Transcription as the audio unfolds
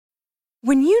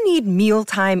When you need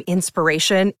mealtime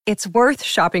inspiration, it's worth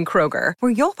shopping Kroger,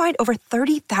 where you'll find over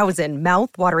 30,000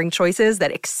 mouth-watering choices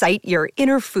that excite your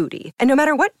inner foodie. And no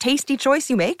matter what tasty choice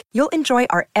you make, you'll enjoy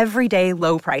our everyday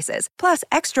low prices, plus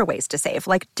extra ways to save,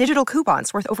 like digital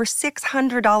coupons worth over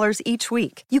 $600 each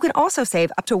week. You can also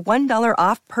save up to $1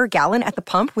 off per gallon at the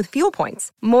pump with fuel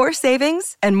points. More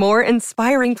savings and more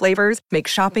inspiring flavors make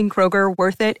shopping Kroger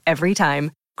worth it every time.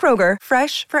 Kroger,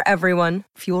 fresh for everyone.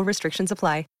 Fuel restrictions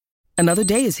apply. Another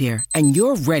day is here, and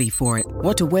you're ready for it.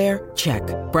 What to wear? Check.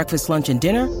 Breakfast, lunch, and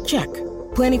dinner? Check.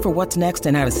 Planning for what's next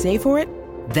and how to save for it?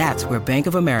 That's where Bank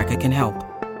of America can help.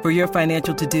 For your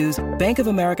financial to-dos, Bank of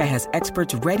America has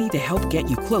experts ready to help get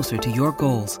you closer to your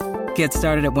goals. Get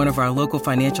started at one of our local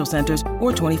financial centers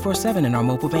or 24/7 in our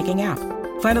mobile banking app.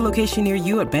 Find a location near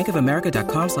you at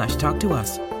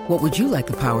bankofamerica.com/talktous. What would you like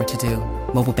the power to do?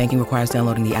 Mobile banking requires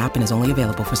downloading the app and is only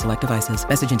available for select devices.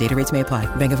 Message and data rates may apply.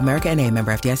 Bank of America N.A.,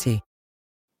 member FDIC.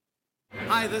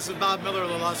 Hi, this is Bob Miller of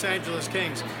the Los Angeles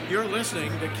Kings. You're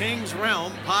listening to Kings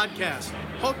Realm Podcast.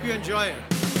 Hope you enjoy it.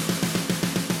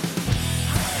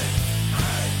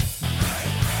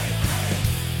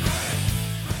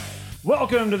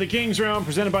 Welcome to the Kings Realm,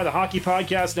 presented by the Hockey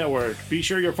Podcast Network. Be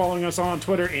sure you're following us on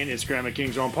Twitter and Instagram at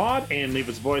Kings Realm Pod, and leave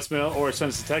us a voicemail or send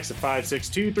us a text at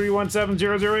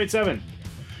 562-317-0087.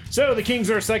 So the Kings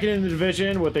are second in the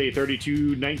division with a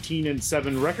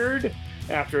 32-19-7 record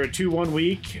after a 2-1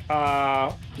 week,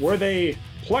 where they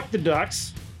plucked the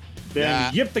Ducks,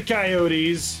 then yipped the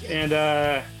Coyotes, and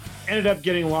ended up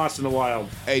getting lost in the wild.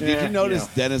 Hey, did you notice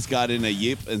Dennis got in a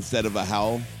yip instead of a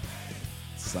howl?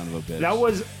 Son of a bitch. That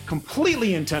was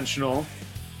completely intentional.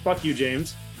 Fuck you,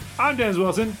 James. I'm Dennis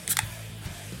Wilson.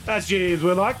 That's James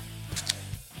Whitlock.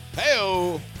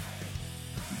 Hey-o.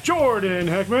 Jordan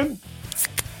Heckman.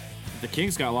 If the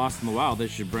Kings got lost in the wild, they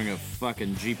should bring a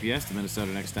fucking GPS to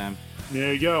Minnesota next time.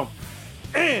 There you go.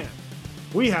 And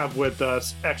we have with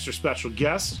us extra special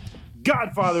guest,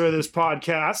 godfather of this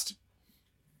podcast,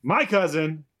 my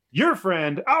cousin, your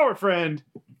friend, our friend,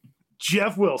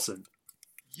 Jeff Wilson.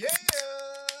 Yeah.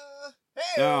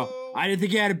 Oh, I didn't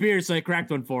think he had a beer, so I cracked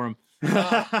one for him.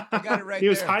 I got it right He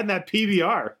was there. hiding that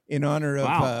PBR. In honor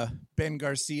of Ben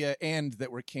Garcia, and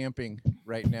that we're camping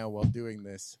right now while doing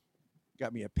this.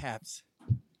 Got me a Pabst.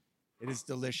 It is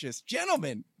delicious.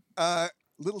 Gentlemen,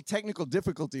 little technical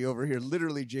difficulty over here.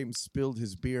 Literally, James spilled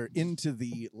his beer into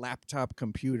the laptop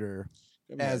computer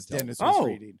as Dennis was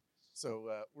reading. So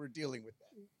we're dealing with that.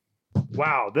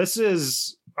 Wow, this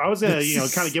is... I was going to,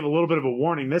 kind of give a little bit of a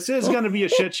warning. This is going to be a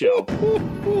shit show.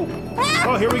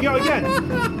 Oh, here we go again.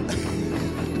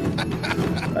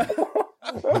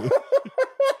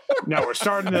 Now we're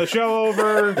starting the show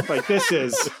over. Like, this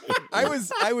is...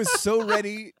 I was so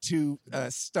ready to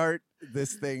start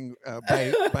this thing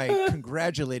by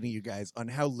congratulating you guys on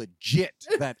how legit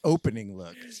that opening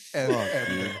looked. And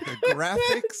the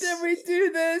graphics. Did we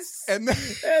do this? And then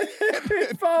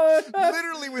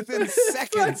literally within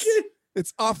seconds,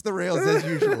 it's off the rails as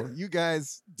usual. You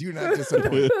guys do not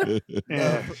disappoint.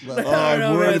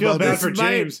 I'm worried feel bad for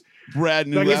James. Brand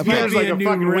new. His beer's like a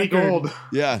fucking week old.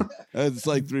 Yeah, it's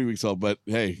like 3 weeks old, but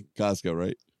hey, Costco,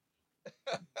 right?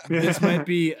 This might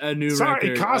be a new record. Sorry,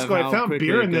 Costco, I found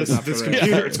beer in this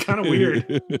computer. It's kind of weird.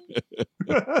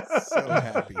 So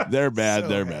happy. They're bad. So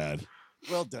They're happy. bad.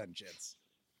 Well done, gents.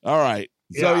 All right.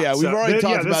 So, we've already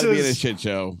talked about it being a shit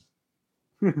show.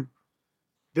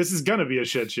 This is going to be a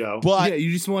shit show. But you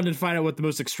just wanted to find out what the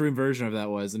most extreme version of that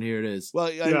was, and here it is.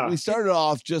 Well, we started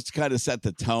off just to kind of set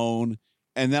the tone,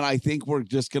 and then I think we're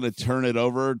just going to turn it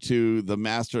over to the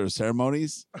master of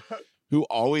ceremonies, who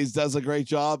always does a great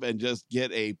job, and just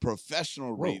get a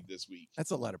professional read this week.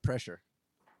 That's a lot of pressure.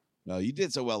 No, you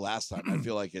did so well last time. I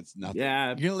feel like it's nothing. Yeah.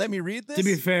 You're going to let me read this? To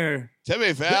be fair.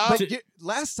 But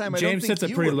last time, James sets a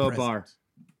pretty low bar.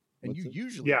 And you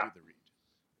usually do the read.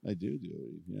 I do it.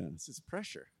 Yeah. This is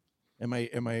pressure. Am I?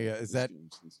 Is that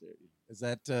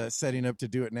setting up to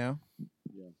do it now?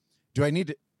 Yeah. Do I need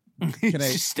to? Can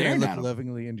I staring look at him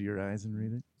lovingly into your eyes and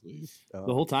read it? Please. The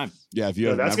whole time. Yeah. If you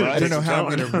have that's I don't know how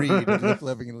I'm going to read and look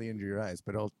lovingly into your eyes,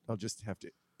 but I'll just have to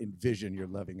envision your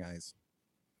loving eyes.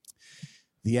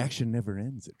 The action never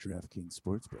ends at DraftKings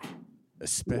Sportsbook,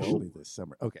 especially this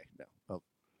summer. Okay, no,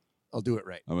 I'll do it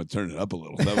right. I'm going to turn it up a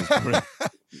little. That was pretty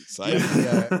exciting.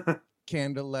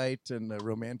 Candlelight and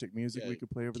romantic music we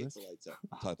could play over this.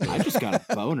 I just got a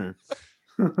boner.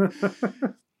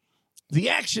 The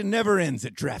action never ends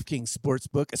at DraftKings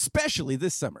Sportsbook, especially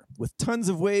this summer. With tons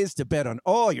of ways to bet on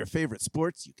all your favorite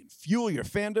sports, you can fuel your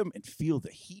fandom and feel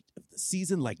the heat of the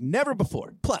season like never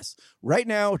before. Plus, right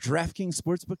now, DraftKings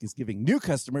Sportsbook is giving new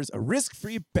customers a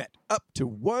risk-free bet up to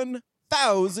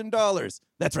 $1,000.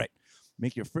 That's right.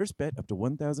 Make your first bet up to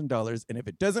 $1,000, and if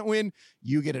it doesn't win,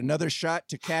 you get another shot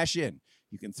to cash in.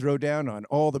 You can throw down on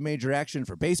all the major action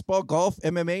for baseball, golf,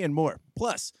 MMA, and more.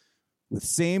 Plus, with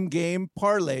same-game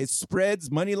parlays, spreads,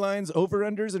 money lines,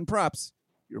 over-unders, and props,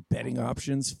 your betting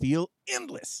options feel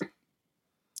endless.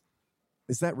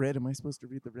 Is that red? Am I supposed to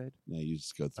read the red? No, you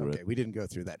just go through Okay, it. we didn't go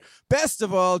through that. Best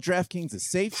of all, DraftKings is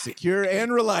safe, secure,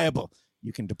 and reliable.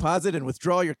 You can deposit and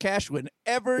withdraw your cash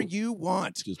whenever you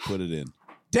want. Just put it in.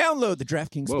 Download the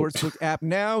DraftKings Sportsbook app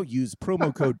now. Use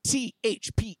promo code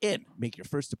THPN. Make your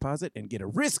first deposit and get a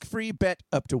risk-free bet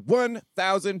up to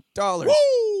 $1,000.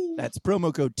 Woo! That's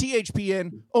promo code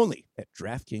THPN only at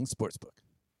DraftKings Sportsbook.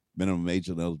 Minimum age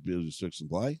and eligibility restrictions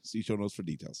apply. See show notes for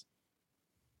details.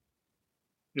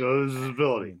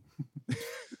 Eligibility.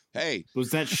 Hey.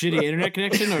 Was that shitty internet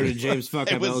connection, or did James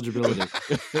fuck up eligibility?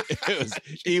 It was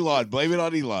Elon. Blame it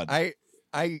on Elon.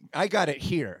 I got it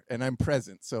here, and I'm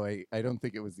present, so I don't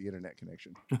think it was the internet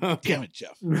connection. Damn it,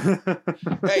 Jeff.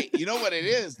 Hey, you know what it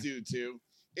is due to?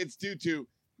 It's due to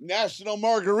National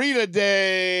Margarita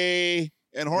Day.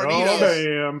 And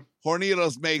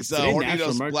Hornitos makes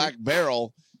Hornitos Black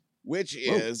Barrel, which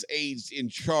is aged in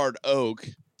charred oak,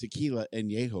 tequila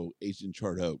añejo aged in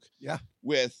charred oak. Yeah.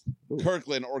 With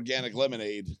Kirkland organic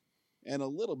lemonade and a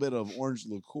little bit of orange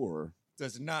liqueur.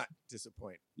 Does not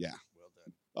disappoint. Yeah. Well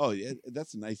done. Oh, yeah,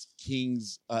 that's a nice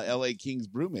LA Kings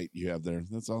brewmate you have there.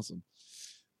 That's awesome.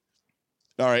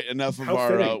 All right, enough of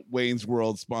our Wayne's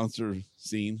World sponsor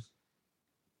scene.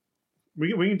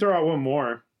 We can throw out one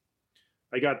more.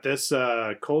 I got this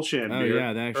Kolshan beer.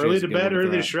 Yeah, that early to bed,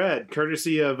 early to shred,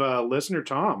 courtesy of listener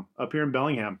Tom up here in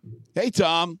Bellingham. Hey,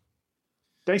 Tom.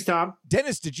 Thanks, Tom.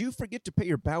 Dennis, did you forget to pay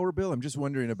your Bauer bill? I'm just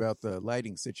wondering about the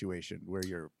lighting situation where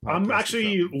your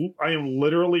podcast I am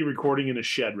literally recording in a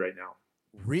shed right now.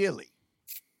 Really?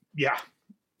 Yeah.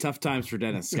 Tough times for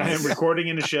Dennis. I am recording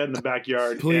in a shed in the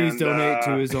backyard. Please donate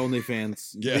to his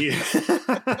OnlyFans.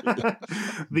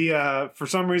 Yeah. For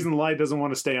some reason the light doesn't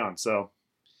want to stay on, so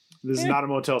this is not a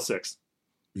Motel 6.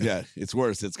 Yeah, it's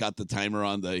worse. It's got the timer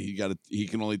on he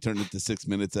can only turn it to 6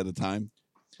 minutes at a time.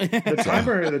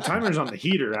 The timer's on the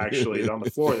heater, actually, on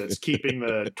the floor, that's keeping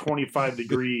the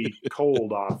 25-degree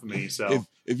cold off of me. So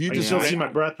if you I can still see my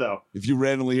breath, though. If you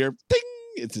randomly hear ding,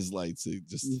 it's his lights. It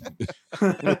just I'm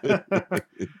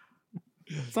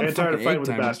tired of fighting with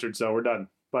the bastard, so we're done.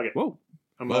 Fuck it. Whoa.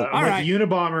 I'm like the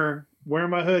Unabomber,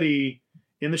 wearing my hoodie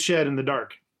in the shed in the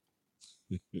dark.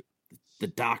 The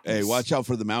doctors. Hey, watch out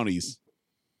for the Mounties.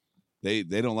 They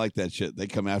don't like that shit. They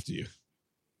come after you.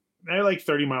 They're like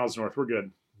 30 miles north. We're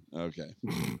good. Okay.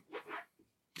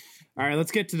 All right,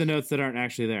 let's get to the notes that aren't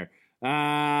actually there.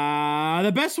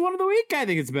 The best one of the week. I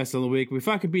think it's the best of the week. We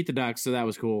fucking beat the Ducks, so that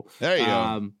was cool. There you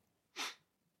go.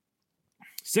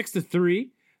 6-3.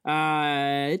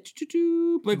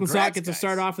 Blake Lizotte gets to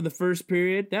start off in the first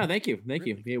period. Yeah, thank you. We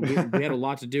had a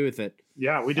lot to do with it.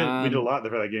 Yeah, we did. We did a lot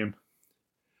for that game.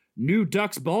 New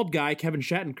Ducks bald guy Kevin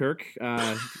Shattenkirk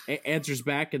answers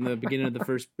back in the beginning of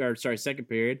the second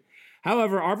period.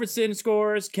 However, Arvidsson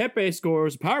scores, Kempe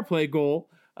scores, power play goal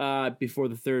before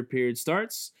the third period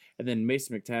starts, and then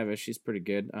Mason McTavish, he's pretty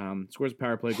good, scores a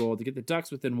power play goal to get the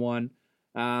Ducks within one.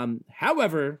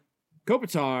 However,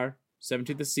 Kopitar,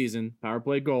 17th this season, power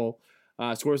play goal,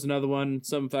 scores another one.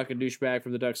 Some fucking douchebag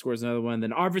from the Ducks scores another one.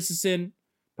 Then Arvidsson,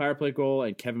 power play goal,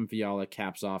 and Kevin Fiala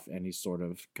caps off, and he's sort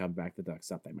of come back the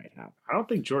Ducks up they might have. I don't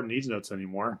think Jordan needs notes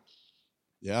anymore.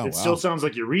 Yeah, it still sounds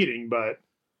like you're reading, but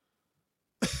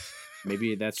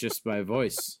maybe that's just my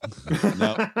voice.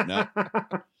 No.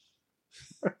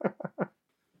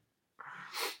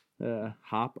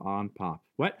 Hop on pop.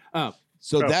 What? Oh.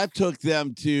 So that took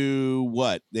them to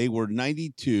what? They were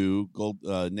 92 goal,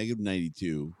 negative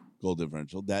 92 goal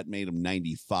differential. That made them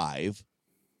 95.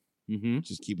 Mm-hmm.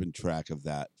 Just keeping track of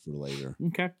that for later.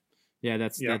 Okay. Yeah,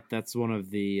 that's one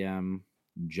of the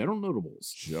general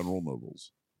notables.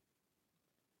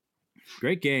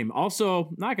 Great game.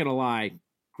 Also, not gonna lie,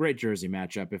 great jersey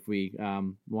matchup. If we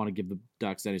want to give the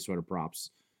Ducks any sort of props,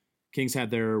 Kings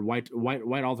had their white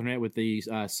alternate with the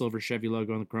silver Chevy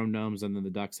logo and the chrome domes, and then the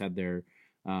Ducks had their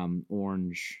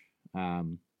orange.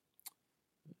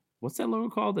 What's that logo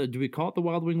called? Do we call it the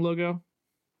Wild Wing logo?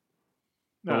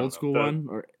 The old school one,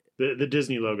 or the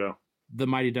Disney logo, the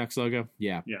Mighty Ducks logo?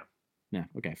 Yeah. Yeah.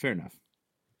 Okay, fair enough.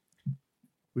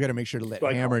 We got to make sure to let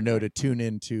Hammer know to tune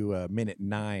in to minute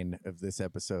 9 of this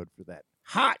episode for that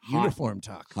hot uniform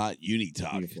talk. Hot uni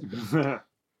talk. Love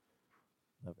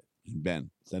it. And Ben,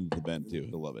 send it to Ben too.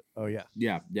 He'll love it. Oh yeah.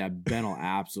 Yeah. Ben will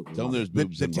absolutely. Tell him there's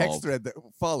boobs the involved. text thread that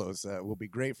follows will be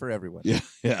great for everyone. Yeah.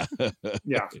 Yeah.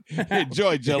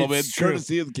 Enjoy, gentlemen. It's true.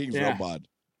 Courtesy of the Kings Row Pod.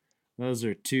 Those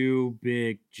are two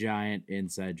big, giant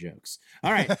inside jokes.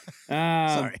 All right.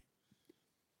 Sorry.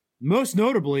 Most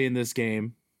notably in this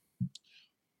game,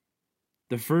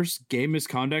 the first game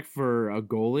misconduct for a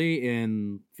goalie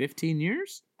in 15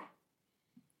 years?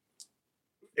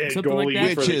 A Something goalie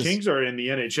like that. for the Kings or in the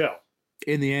NHL?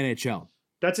 In the NHL.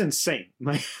 That's insane.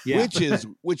 Yeah.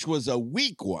 Which was a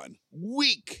weak one.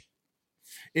 Weak.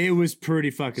 It was pretty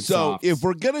fucking So soft. if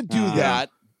we're gonna do that,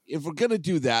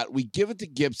 we give it to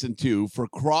Gibson too for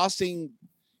crossing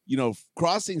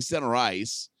center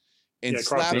ice and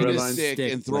slapping his stick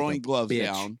and throwing like gloves bitch.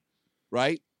 down,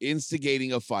 right?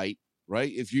 Instigating a fight,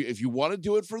 right? If you want to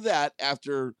do it for that,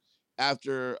 after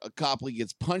a Copley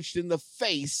gets punched in the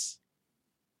face,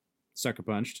 Sucker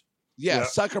punched. yeah,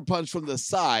 sucker punch from the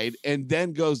side, and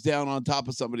then goes down on top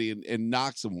of somebody and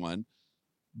knocks him one.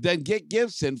 Then get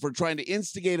Gibson for trying to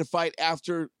instigate a fight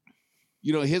after,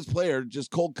 his player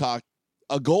just cold cocked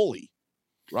a goalie,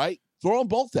 right? Throw them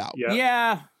both out.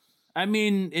 Yeah. I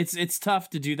mean, it's tough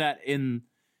to do that in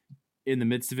the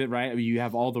midst of it, right? I mean, you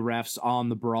have all the refs on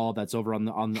the brawl that's over on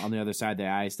the other side of the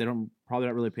ice. They probably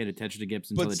not really paying attention to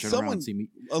Gibson until they turn around and see me.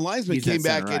 A linesman came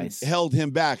back and held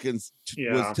him back and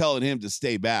was telling him to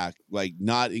stay back, like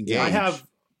not engage. I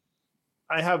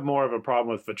have more of a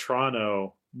problem with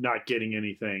Vetrano not getting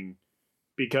anything,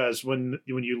 because when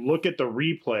you look at the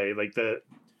replay, like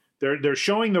they're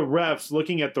showing the refs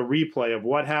looking at the replay of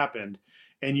what happened,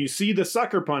 and you see the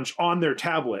sucker punch on their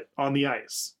tablet on the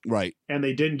ice, right? And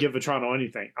they didn't give Vetrano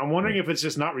anything. I'm wondering if it's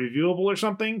just not reviewable or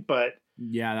something, but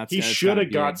that's he should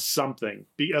have got something.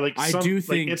 I do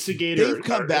think instigator. They've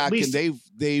come back and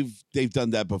they've done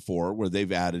that before, where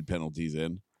they've added penalties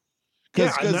in.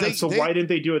 So why didn't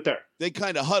they do it there? They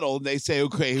kind of huddle and they say,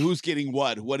 okay, who's getting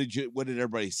what? What did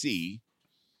everybody see?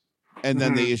 And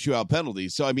then they issue out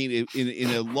penalties. So, I mean, in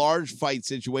a large fight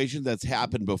situation that's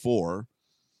happened before,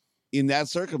 in that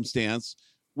circumstance,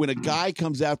 when a guy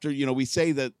comes after, we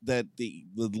say that the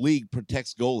league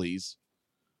protects goalies,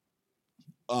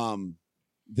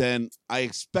 then I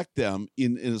expect them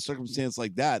in a circumstance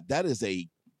like that. That is a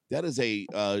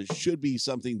should be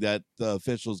something that the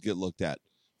officials get looked at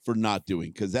for not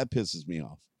doing, because that pisses me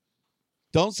off.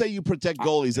 Don't say you protect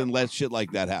goalies and let shit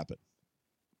like that happen.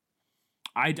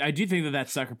 I do think that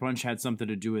sucker punch had something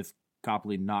to do with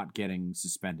Copley not getting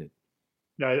suspended.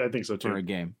 Yeah, I think so too. For a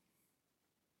game.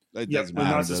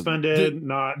 Not suspended,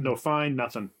 no fine,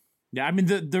 nothing. Yeah, I mean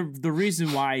the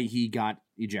reason why he got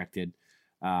ejected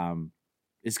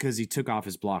is because he took off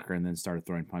his blocker and then started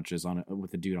throwing punches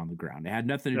with the dude on the ground. It had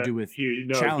nothing to do with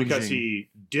challenging. Because he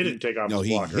didn't take off his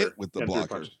blocker. No, he hit with the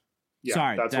blocker. Yeah,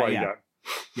 sorry, that's why he got.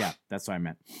 Yeah, that's what I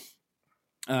meant.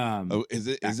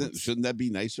 Shouldn't that be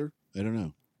nicer? I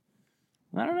don't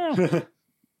know.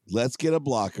 Let's get a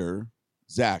blocker.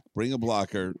 Zach, bring a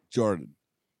blocker. Jordan,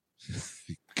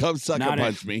 come sucker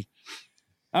punch me.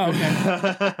 Oh,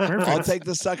 okay. Perfect. I'll take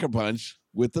the sucker punch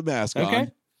with the mask on.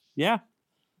 Okay. Yeah.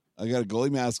 I got a goalie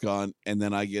mask on, and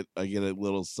then I get a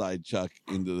little side chuck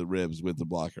into the ribs with the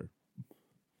blocker.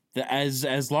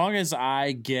 As long as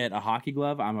I get a hockey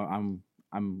glove, I'm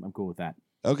cool with that.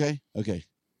 Okay.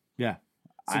 Yeah.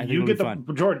 So you get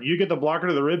Jordan, you get the blocker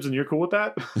to the ribs, and you're cool with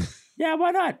that? Yeah,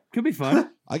 why not? Could be fun.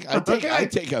 I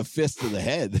take a fist to the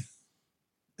head.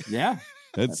 Yeah.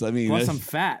 Plus I'm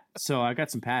fat, so I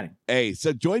got some padding. Hey,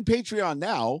 so join Patreon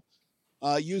now.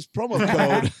 Use promo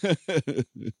code.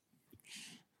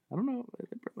 I don't know.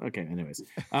 Okay, anyways.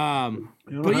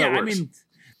 But yeah, I mean,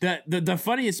 the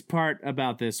funniest part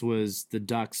about this was the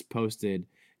Ducks posted,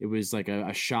 it was like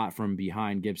a shot from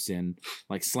behind Gibson,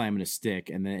 like slamming a stick,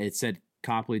 and then it said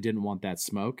Copley didn't want that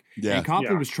smoke. Yeah. And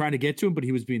Copley was trying to get to him, but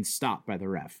he was being stopped by the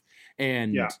ref.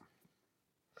 And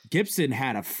Gibson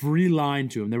had a free line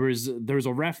to him. There was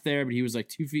a ref there, but he was like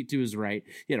 2 feet to his right.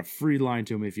 He had a free line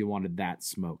to him if he wanted that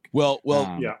smoke. Well,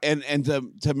 and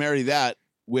to marry that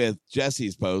with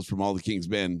Jesse's post from All the Kings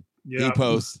Men, he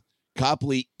posts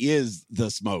Copley is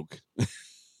the smoke.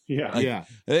 The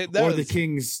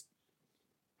Kings,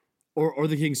 or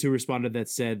the Kings who responded that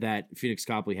said that Phoenix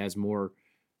Copley has more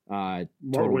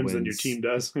wins than your team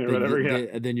does, or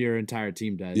whatever. Than your entire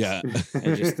team does. Yeah,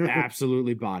 and just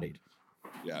absolutely bodied.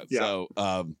 Yeah. So,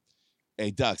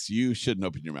 hey, Ducks, you shouldn't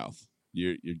open your mouth.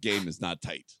 Your game is not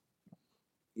tight.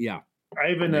 Yeah.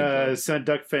 I even sent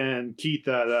Duck fan Keith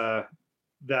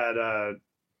that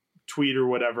tweet or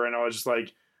whatever, and I was just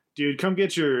like, dude, come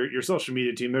get your social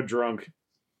media team. They're drunk.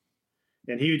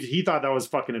 And he thought that was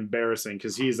fucking embarrassing,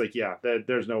 because he's like,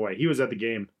 there's no way. He was at the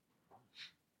game.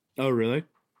 Oh, really?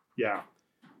 Yeah.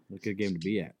 A good game to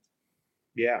be at.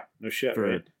 Yeah, no shit.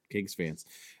 For Kings fans.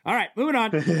 All right, moving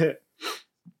on.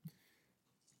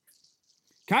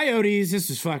 Coyotes, this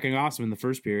was fucking awesome in the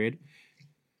first period.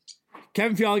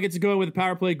 Kevin Fiala gets to go with a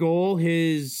power play goal,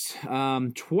 his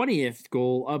 20th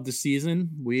goal of the season.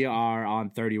 We are on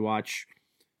 30 watch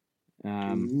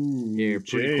here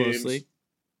pretty closely.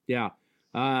 Yeah.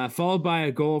 Followed by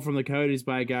a goal from the Coyotes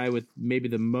by a guy with maybe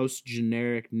the most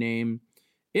generic name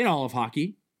in all of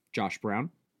hockey, Josh Brown.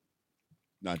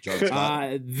 Not John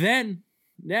Scott.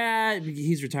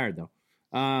 He's retired though.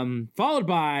 Followed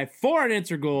by 4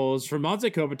 unanswered goals from Monte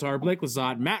Kopitar, Blake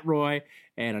Lizotte, Matt Roy,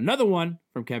 and another one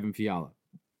from Kevin Fiala.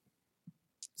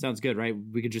 Sounds good, right?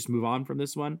 We could just move on from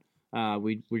this one.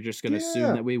 We're just going to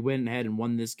assume that we went ahead and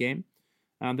won this game.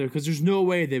 Because there's no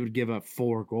way they would give up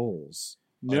 4 goals.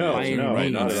 No,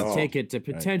 not at all. Take it to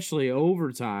potentially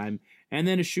overtime and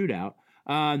then a shootout.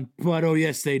 But oh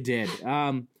yes, they did.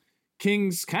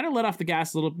 Kings kind of let off the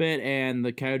gas a little bit, and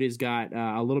the Coyotes got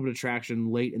a little bit of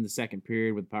traction late in the second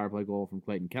period with a power play goal from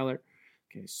Clayton Keller.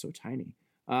 Okay, so tiny.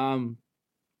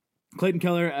 Clayton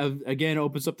Keller again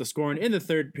opens up the scoring in the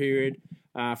third period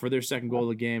for their second goal of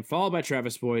the game, followed by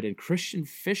Travis Boyd and Christian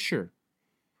Fisher.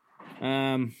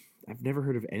 I've never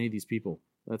heard of any of these people.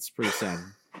 That's pretty sad.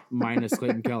 Minus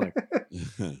Clayton Keller.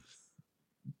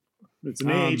 It's an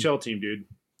AHL team, dude.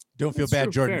 Don't feel bad,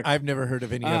 Jordan. fair. I've never heard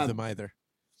of any of them either.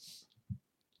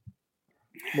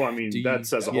 Well, I mean, that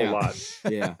says a whole lot.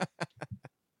 Yeah.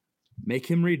 Make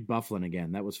him read Bufflin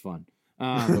again. That was fun.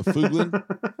 Fuglin?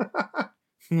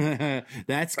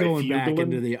 That's going back Fuglin?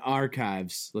 into the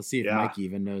archives. Let's see if Yeah. Mike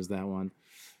even knows that one.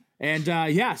 And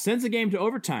sends the game to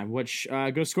overtime, which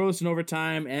goes scoreless in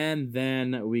overtime, and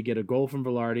then we get a goal from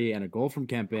Velarde and a goal from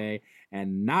Kempe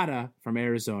and nada from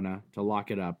Arizona to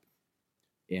lock it up.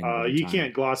 In You overtime.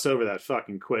 can't gloss over that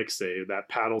fucking quick save, that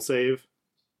paddle save.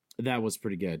 That was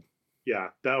pretty good. Yeah,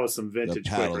 that was some vintage quick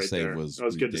paddle right save there. was That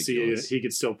was good to ridiculous. see he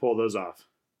could still pull those off.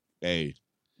 Hey,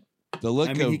 the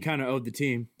look He kind of owed the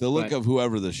team. the look but- of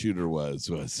whoever the shooter was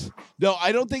no.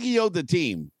 I don't think he owed the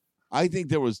team. I think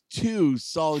there was 2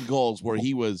 solid goals where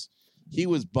he was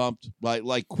bumped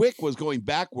like Quick was going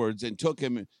backwards and took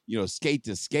him, skate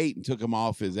to skate and took him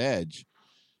off his edge,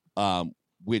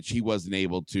 which he wasn't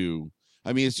able to.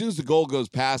 I mean, as soon as the goal goes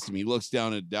past him, he looks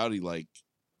down at Doughty like,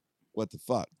 "What the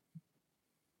fuck?"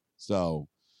 So,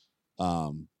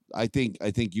 I think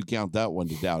you count that one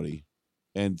to Doughty,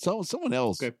 and someone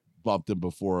else bumped him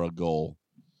before a goal.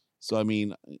 So I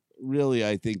mean, really,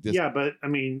 I think this. Yeah, but I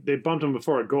mean, they bumped him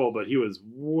before a goal, but he was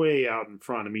way out in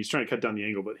front. I mean, he's trying to cut down the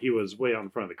angle, but he was way out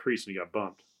in front of the crease and he got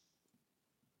bumped.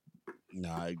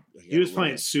 No, He was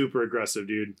playing super aggressive,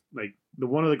 dude. Like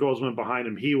one of the goals went behind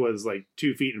him. He was like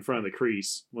 2 feet in front of the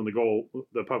crease when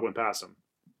the puck went past him.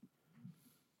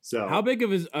 So How big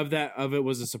of it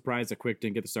was a surprise that Quick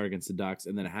didn't get the start against the Ducks,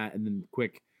 and then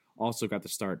Quick also got the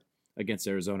start against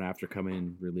Arizona after coming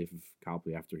in relief of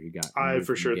Copley after he got. I removed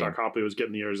for from sure the thought game. Copley was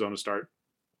getting the Arizona start.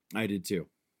 I did too,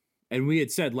 and we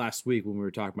had said last week when we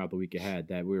were talking about the week ahead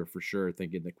that we were for sure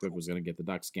thinking that Quick was going to get the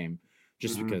Ducks game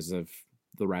just because of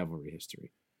the rivalry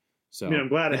history. So I mean, I'm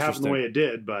glad it happened the way it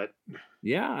did, but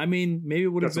yeah, I mean, maybe it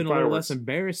would have Got some been a little less fireworks.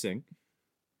 embarrassing.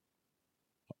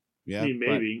 Yeah, I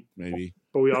mean, maybe.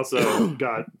 But we also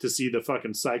got to see the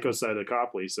fucking psycho side of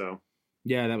Copley, so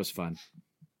Yeah, that was fun.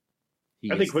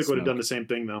 I think Quick would have done the same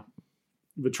thing, though.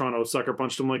 If Toronto sucker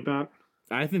punched him like that.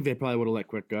 I think they probably would have let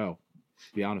Quick go,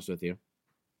 to be honest with you.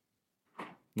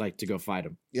 Like, to go fight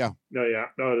him. Yeah. Oh, yeah.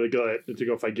 Oh, to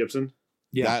go fight Gibson?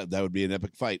 Yeah. That would be an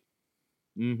epic fight.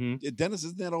 Mm-hmm. Dennis,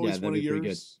 isn't that always that'd one of be pretty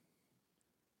yours?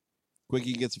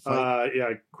 Quickie gets a fight.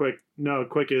 Yeah, Quick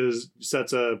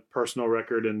sets a personal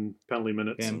record in penalty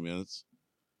minutes. 20 minutes.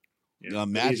 Yeah.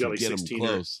 Match He's got would like get him 16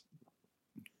 close.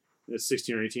 It's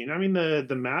 16 or 18. I mean,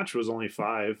 the match was only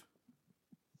 5.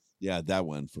 Yeah, that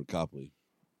one for Copley.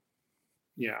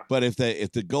 Yeah. But if the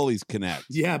goalies connect,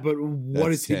 Yeah, but what That's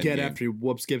does he 10 get game. after he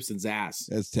whoops Gibson's ass?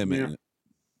 that's 10 Yeah. minutes.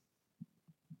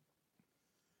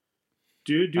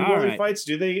 Do All goalie right. fights?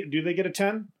 Do they get a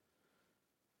 10?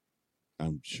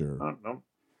 I'm sure. I don't know.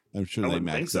 I'm sure I they wouldn't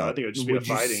think max so. I out. think it would just be Would a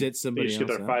you fighting. sit somebody They just get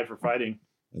else their out? 5 for fighting.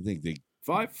 I think they.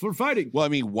 Fight for fighting. Well, I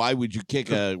mean, why would you kick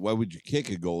a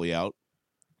goalie out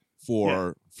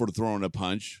for throwing a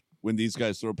punch when these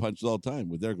guys throw punches all the time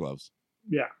with their gloves?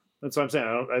 Yeah, that's what I'm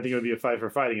saying. I think it would be a 5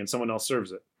 for fighting, and someone else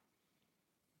serves it.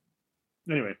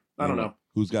 Anyway, I don't know.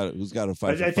 Who's got a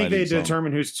fight? I think they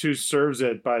determine who serves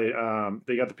it by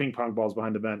they got the ping pong balls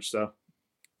behind the bench. So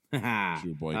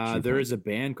True point, true There point. is a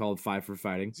band called Five for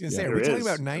Fighting. I was gonna say, Yeah, are we there talking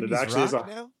is. about It 90s actually is rock a-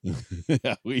 now?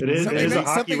 yeah, It is a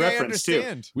hockey something I reference, too.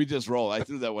 understand. We just roll. I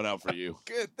threw that one out for you.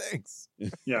 Good, thanks.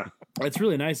 yeah, That's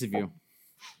really nice of you.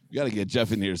 You got to get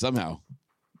Jeff in here somehow.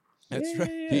 That's right.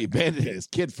 He abandoned his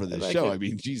kid for this I like show. it. I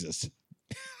mean, Jesus.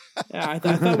 Yeah, I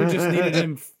thought we just needed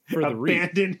him for the read.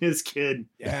 Abandon his kid.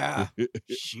 Yeah.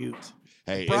 Shoot.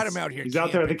 Hey, Brought him out here. He's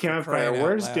out there at the camping for campfire. crying out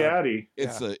Where's loud. Daddy?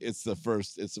 It's the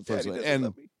first Daddy one. doesn't And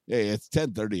love me. hey, it's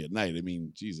 10:30 at night. I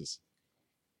mean, Jesus.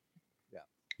 Yeah.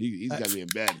 He's got to be in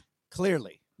bed.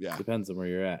 Clearly. Yeah, Depends on where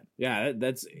you're at. Yeah,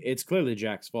 it's clearly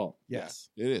Jack's fault. Yes.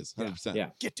 it is 100%. Yeah.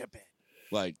 Get to bed.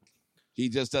 Like he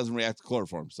just doesn't react to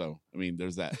chloroform. So I mean,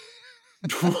 there's that.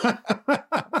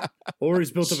 Or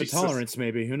he's built up a Jesus. tolerance,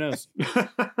 maybe. Who knows?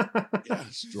 Yeah,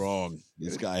 strong.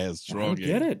 This guy has I strong. don't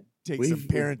get it. Take some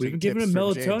parenting We've been giving him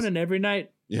tips from melatonin James. every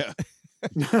night. Yeah.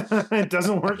 It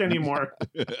doesn't work anymore.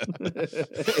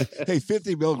 Hey,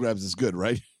 50 milligrams is good,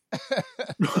 right?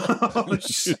 Oh,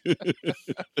 shit.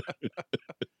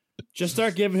 Just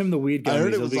start giving him the weed I heard gummies.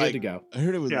 it He'll was be like good to go. I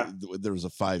heard it was Yeah. there was a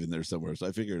 5 in there somewhere, so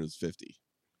I figured it was 50.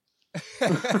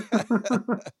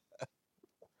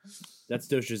 That's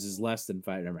dosage is less than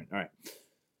 5. Never mind. All right.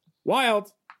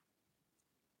 Wild.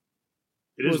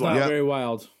 It is was not wild. very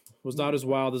wild. Was not as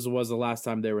wild as it was the last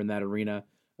time they were in that arena.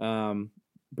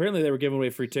 Apparently they were giving away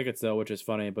free tickets though, which is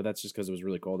funny, but that's just because it was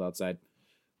really cold outside.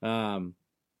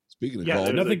 Speaking of Yeah, cold,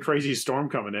 there's nothing- a crazy storm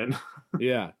coming in.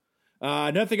 Yeah.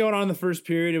 Nothing going on in the first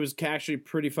period. It was actually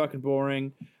pretty fucking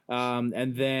boring.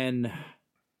 And then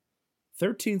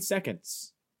 13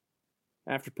 seconds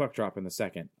after puck drop in the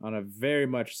second on a very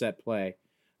much set play,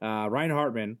 Ryan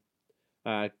Hartman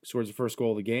scores the first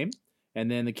goal of the game. And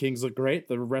then the Kings looked great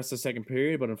the rest of the second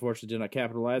period, but unfortunately did not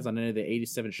capitalize on any of the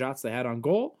 87 shots they had on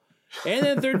goal. And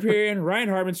then third period, Ryan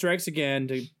Hartman strikes again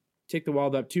to take the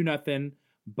Wild up 2-0.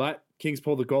 But Kings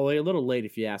pulled the goalie a little late,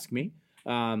 if you ask me.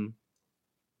 And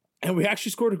we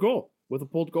actually scored a goal with a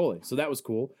pulled goalie, so that was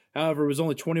cool. However, it was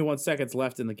only 21 seconds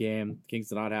left in the game. Kings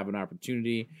did not have an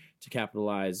opportunity to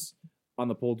capitalize on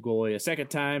the pulled goalie a second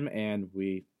time, and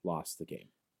we lost the game.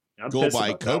 I'm goal pissed by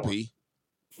about that one. Kopi.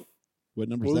 What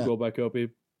number is Blue that? goal by Kopi.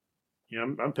 Yeah,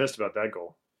 I'm pissed about that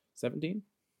goal. 17?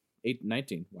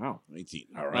 19. Wow. 19.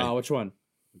 All right. Which one?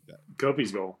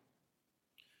 Kopi's goal.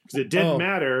 Because it didn't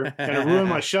matter, and it ruined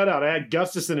my shutout. I had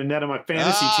Gustafson in net on my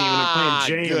fantasy team, and I'm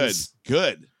playing James.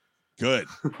 Good.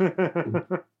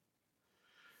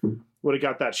 Would have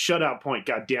got that shutout point,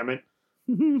 God damn it.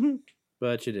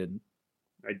 But you didn't.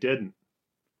 I didn't.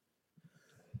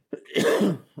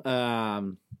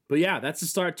 But yeah, that's the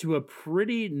start to a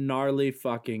pretty gnarly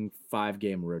fucking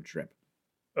 5-game road trip.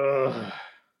 Ugh.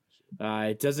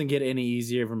 It doesn't get any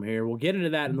easier from here. We'll get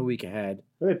into that in the week ahead.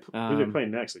 Who are they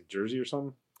playing next? Like Jersey or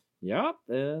something? Yep,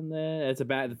 and then it's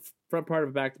the front part of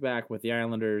a back-to-back with the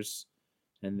Islanders,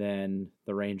 and then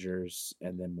the Rangers,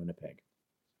 and then Winnipeg.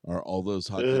 Are all those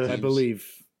hockey teams? I believe.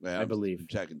 Yeah, I believe. I'm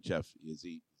checking Jeff. Is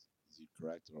he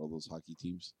correct? Are all those hockey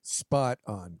teams? Spot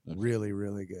on. Okay. Really,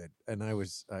 really good. And I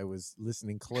was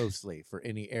listening closely for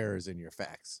any errors in your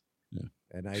facts. Yeah.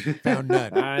 And I found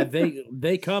none.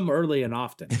 They come early and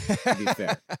often, to be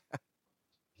fair.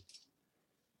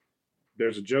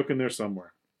 There's a joke in there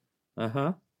somewhere.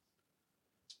 Uh-huh.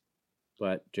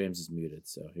 But James is muted,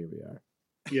 so here we are.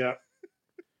 Yeah.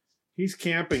 He's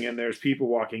camping, and there's people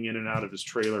walking in and out of his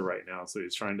trailer right now, so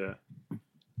he's trying to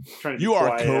be You are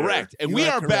quiet. correct, and You we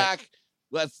are are correct. back.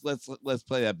 Let's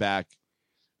play that back.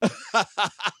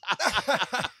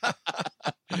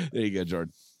 There you go,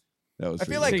 Jordan. That was. I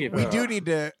feel pretty like Take it we back. do need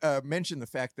to mention the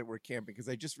fact that we're camping because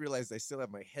I just realized I still have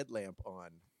my headlamp on,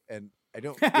 and I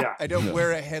don't. Yeah. I don't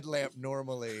wear a headlamp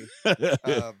normally good.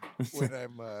 when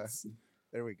I'm.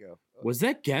 There we go. Was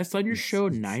that guest on your show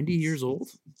 90 years old?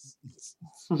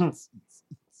 Oh,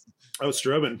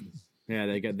 Strobin. Yeah,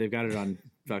 they've got it on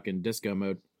fucking disco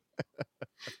mode.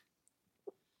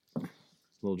 A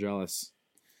little jealous.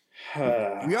 We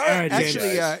are All right, James.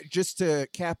 actually just to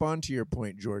cap onto your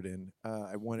point, Jordan.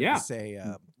 I wanted Yeah. to say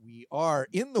we are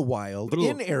in the wild Little-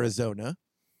 in Arizona.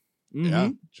 Yeah,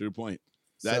 Mhm. true point.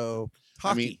 That- So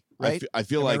hockey, I mean, right? I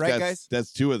feel Am I like right, that's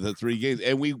guys? 2 of the 3 games,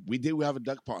 and we do have a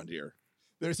duck pond here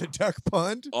There's a duck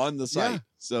pond. on the site. Yeah.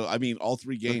 So I mean, all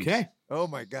 3 games. Okay. Oh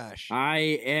my gosh! I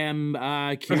am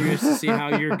curious to see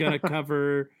how you're going to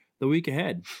cover the week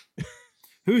ahead.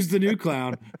 Who's the new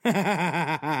clown?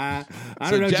 I don't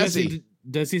So know. Jesse. Jesse,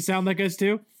 does he sound like us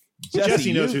too?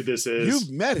 Jesse knows who you've- this is. You've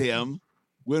met him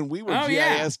when we were Oh, GIS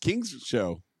yeah. Kings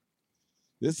show.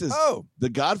 This is Oh, the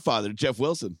Godfather, Jeff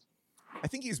Wilson. I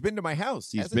think he's been to my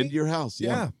house. He's hasn't been he? to your house.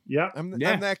 Yeah. Yeah, Yep. I'm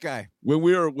Yeah. that guy. When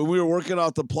we were working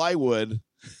off the plywood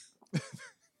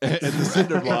and the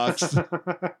cinder blocks.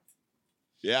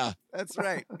 Yeah. That's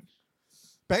right.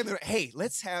 By the way, hey,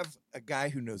 let's have a guy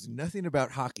who knows nothing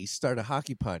about hockey start a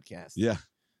hockey podcast. Yeah.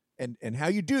 And how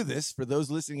you do this for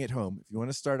those listening at home, if you want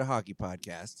to start a hockey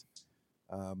podcast,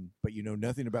 but you know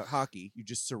nothing about hockey, you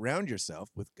just surround yourself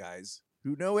with guys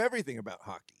who know everything about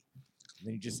hockey. And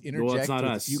then you just Well, interject it's not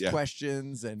with us. a few Yeah.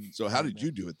 questions. And So how did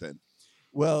you do it then?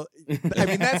 Well, I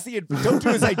mean, that's the don't do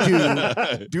as I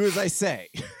do, do as I say.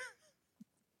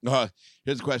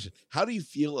 Here's a question: how do you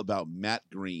feel about Matt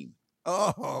Green?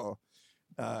 Oh,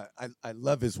 I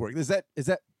love his work. Is that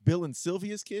Bill and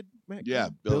Sylvia's kid? Matt Yeah,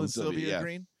 Green? Bill Bill and and Sylvia, Sylvia yeah.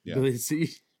 Green. Yeah. Really see?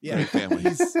 Yeah, Great family.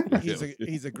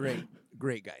 he's a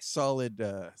great guy. Solid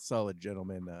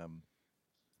gentleman.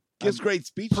 Gives I'm great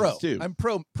speeches pro. too. I'm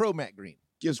pro Matt Green.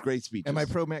 Gives great speeches. Am I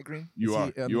pro Matt Green? You Is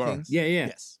are. he on You the are. Kings? Yeah.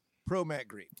 Yes. Pro Matt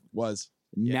Green. Was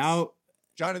Now,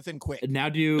 Jonathan Quick.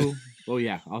 do. Oh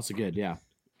yeah, also good. Yeah.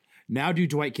 Now do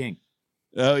Dwight King.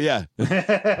 oh yeah.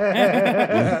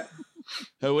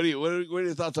 Hey, what are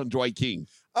your thoughts on Dwight King?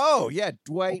 Oh yeah,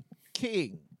 Dwight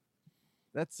King.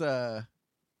 That's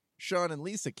Sean and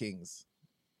Lisa King's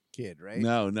kid, right?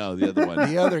 No, the other one.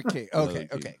 The other King. The other Okay,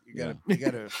 King. okay. You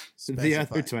gotta specify. The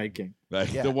other Dwight King.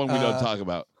 Like, Yeah, the one we don't talk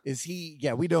about. Is he?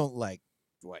 Yeah, we don't like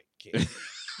Dwight King.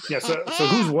 Yeah. So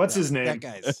what's his name?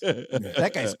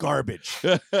 That guy's garbage.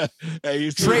 Hey,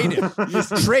 you Trade him.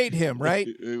 Trade him, right?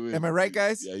 Am I right,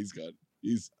 guys? Yeah, he's gone.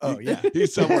 Oh yeah.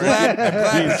 He's somewhere. I'm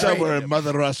glad he's we somewhere traded in him.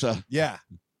 Mother Russia. Yeah.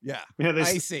 Yeah,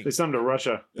 Icing. they sent him to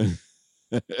Russia.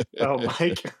 Oh,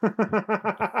 Mike.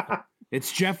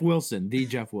 It's Jeff Wilson. The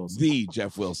Jeff Wilson. The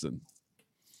Jeff Wilson.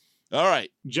 All right.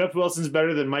 Jeff Wilson's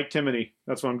better than Mike Timoney.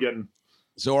 That's what I'm getting.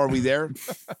 So are we there?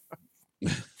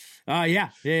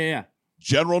 Yeah.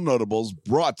 General Notables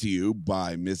brought to you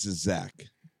by Mrs. Zach.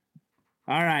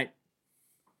 All right.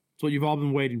 It's what you've all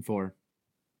been waiting for.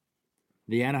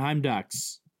 The Anaheim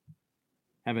Ducks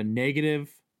have a negative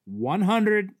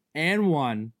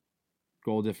 101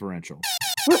 goal differential.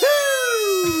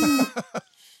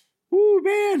 Woo,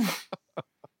 man.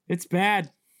 It's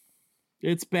bad.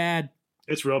 It's bad.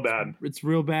 It's real bad. It's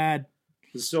real bad.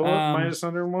 Is it still up minus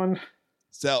 101?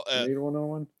 So,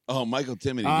 101? oh, Michael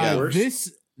Timoney. Yeah.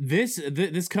 worse.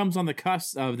 This comes on the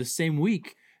cusp of the same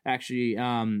week, actually,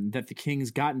 that the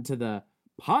Kings got into the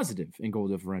positive in goal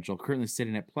differential, currently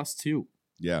sitting at +2.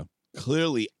 Yeah.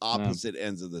 Clearly opposite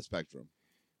ends of the spectrum.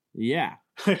 Yeah.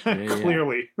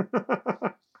 Clearly.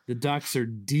 The Ducks are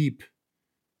deep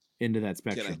into that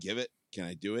spectrum. Can I give it? Can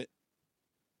I do it?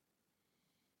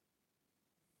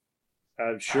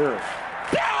 Sure.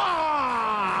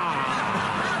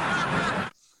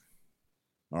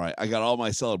 All right. I got all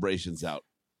my celebrations out.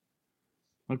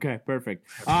 Okay, perfect.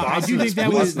 I do think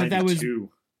that was 92.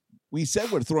 We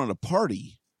said we're throwing a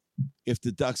party if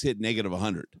the Ducks hit negative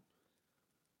 100.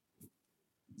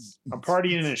 I'm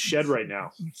partying in a shed right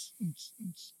now.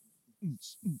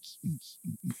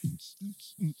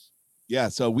 Yeah,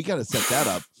 so we got to set that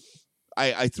up.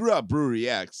 I threw out Brewery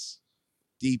X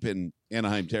deep in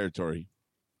Anaheim territory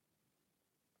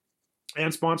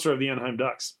And sponsor of the Anaheim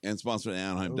Ducks. and sponsor the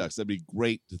Anaheim Ducks. That'd be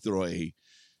great to throw a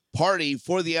party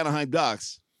for the Anaheim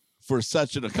Ducks for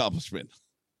such an accomplishment.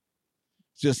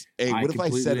 Just I what if I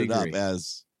set it completely up agree.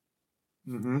 as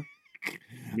Mm-hmm.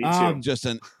 Me too. just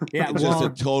an Yeah, just well, a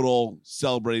total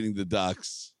celebrating the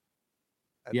Ducks?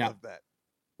 I Yeah. love that.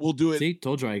 We'll do it. see,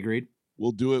 told you I agreed.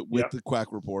 We'll do it with Yep. the Quack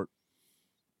Report.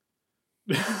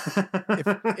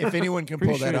 If anyone can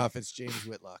Pretty pull that sure- off, it's James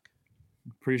Whitlock.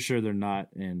 Pretty sure they're not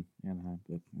in Anaheim.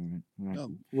 But all right.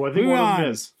 Oh. Well, I think Moving one of them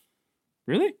on. is.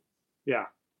 Really? Yeah.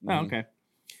 Oh, okay.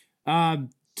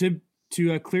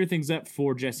 To clear things up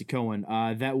for Jesse Cohen,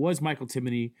 that was Michael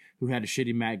Timoney who had a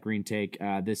shitty Matt Green take.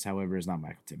 This, however, is not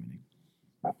Michael Timoney.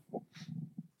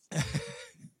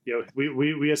 Yeah,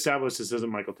 we established this isn't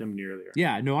Michael Timoney earlier.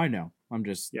 Yeah, no, I know. I'm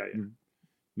just Yeah.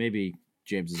 maybe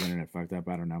James's internet fucked up.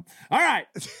 I don't know. All right.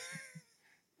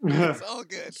 It's all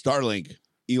good. Starlink,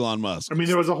 Elon Musk. I mean,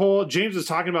 there was a whole James was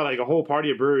talking about like a whole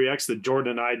party at Brewery X that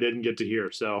Jordan and I didn't get to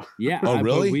hear. So Yeah. Oh, but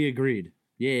really? we agreed.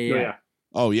 Yeah. So, yeah.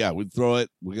 Oh yeah, we'd throw it.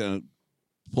 We're gonna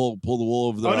pull the wool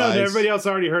over their Oh no, eyes. everybody else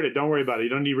already heard it. Don't worry about it. You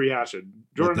don't need to rehash it.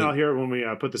 Jordan and the- I'll hear it when we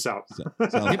put this out.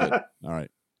 Sounds good. All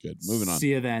right, good. Moving on.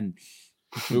 See you then.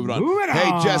 Moving on. Moving Hey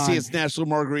on. Jesse, it's National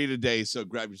Margarita Day, so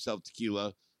grab yourself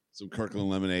tequila, some Kirkland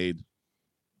lemonade,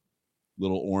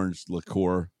 little orange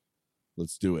liqueur.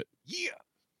 Let's do it. Yeah.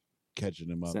 Catching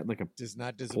him Is up. that like a Does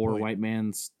not poor disappoint. white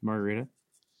man's margarita?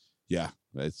 Yeah,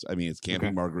 it's camping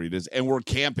Okay. margaritas, and we're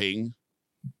camping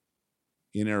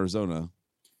in Arizona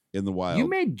in the wild. You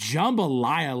made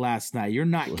jambalaya last night. You're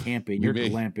not camping. We You're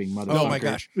made- glamping, motherfucker. Oh my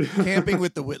gosh. Camping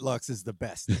with the Whitlocks is the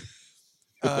best.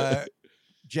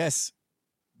 Jess,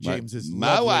 James's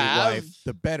my lovely wife.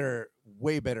 the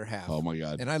way better half. Oh my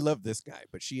god, And I love this guy,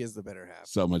 but she is the better half.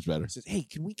 so much better. Says, "Hey,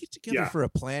 can we get together Yeah. for a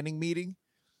planning meeting?"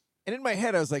 And in my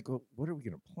head, I was like, "Well, what are we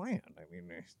going to plan? I mean,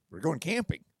 we're going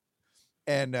camping."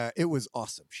 And it was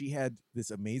awesome. She had this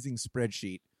amazing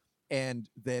spreadsheet, and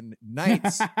then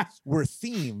nights were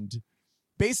themed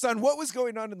based on what was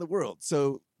going on in the world.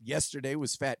 So yesterday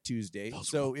was Fat Tuesday,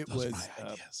 so it was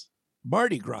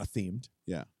Mardi Gras themed.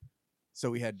 Yeah.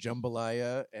 So we had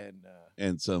jambalaya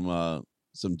and some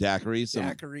daiquiris,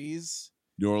 daiquiris.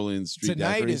 New Orleans street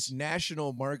Tonight daiquiris. is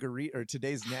National Margarita, or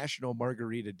today's National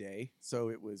Margarita Day. So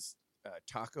it was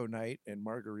taco night and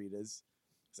margaritas.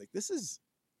 It's like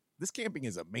this camping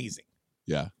is amazing.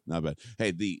 Yeah, not bad.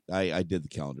 Hey, I did the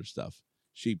calendar stuff.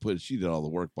 She did all the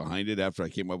work behind it after I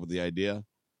came up with the idea.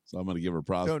 So I'm going to give her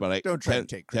props. Don't try to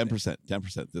take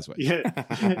 10% this way. Yeah.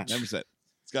 10%.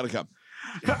 It's got to come.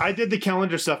 I did the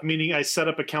calendar stuff, meaning I set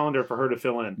up a calendar for her to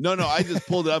fill in. No, I just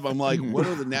pulled it up. I'm like, what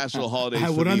are the national holidays? I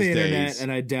for went on the these internet days?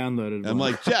 and I downloaded. I'm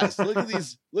one. like, Jess, look at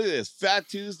these. Look at this. Fat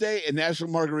Tuesday and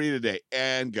National Margarita Day,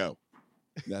 and go.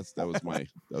 That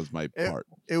was my part.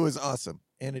 It was awesome,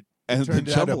 and it And turned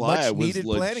the out a jambalaya much was needed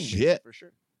planning meeting, legit. for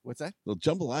sure. What's that? The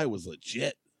jambalaya was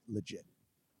legit.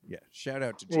 Yeah. Shout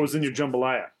out to What was in your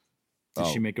jambalaya? Did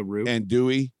she make a roux?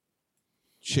 Andouille,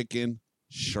 chicken,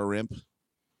 shrimp,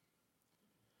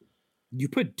 You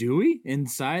put Dewey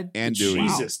inside? andouille,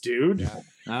 Jesus, dude.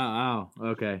 Oh,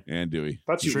 okay. andouille.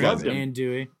 Thought you Shrimp loved him. and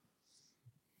Dewey.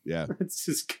 Yeah. It's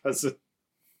his cousin.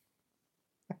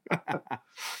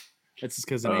 That's his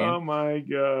cousin Oh Ann. my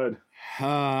god.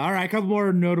 All right, a couple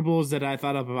more notables that I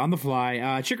thought of on the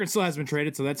fly. Chicken still has been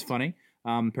traded, so that's funny.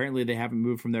 Apparently, they haven't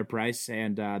moved from their price,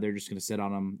 and they're just going to sit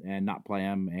on them and not play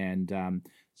them. And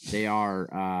they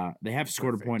have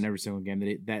scored a point in every single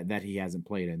game that he hasn't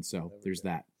played in. So there's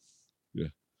that. Yeah.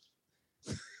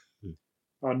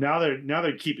 Oh, now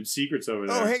they're keeping secrets over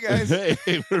there. Oh, hey guys.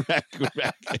 Hey, we're back.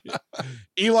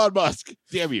 Elon Musk,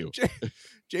 damn you.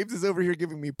 James is over here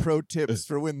giving me pro tips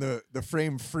for when the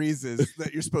frame freezes,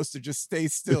 that you're supposed to just stay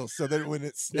still so that when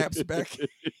it snaps back in,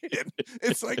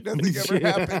 it's like nothing ever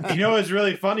happened. You know what's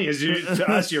really funny is to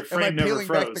us your Am I frame never peeling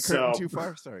back the froze. curtain So too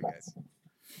far? Sorry, guys.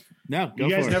 No, go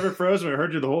you guys for it. never froze. We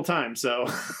heard you the whole time. So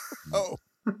Oh,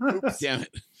 oops. Damn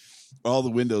it. All the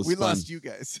windows We spun. lost you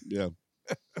guys. Yeah.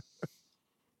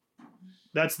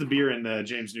 that's the beer in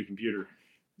James' new computer.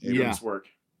 It Yeah. does work.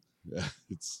 Yeah.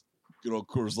 It's good old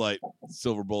Coors Light.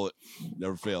 Silver bullet.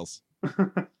 Never fails.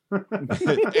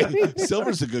 Hey,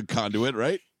 silver's a good conduit,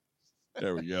 right?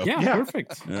 There we go. Yeah,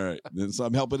 perfect. All right. Then so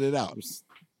I'm helping it out.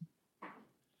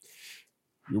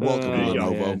 You're welcome, Oh,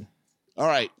 Lenovo. man. All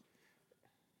right.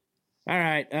 All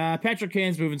right. Patrick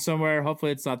Kane's moving somewhere.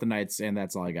 Hopefully, it's not the Knights, and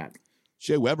that's all I got.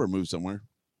 Shea Weber moved somewhere.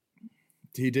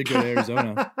 He did go to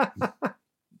Arizona.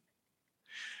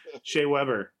 Shea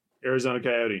Weber, Arizona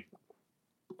Coyote.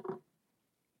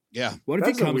 Yeah. What if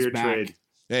That's he a comes weird back? trade.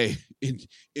 Hey,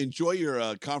 enjoy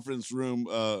your conference room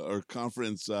or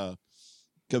conference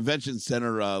convention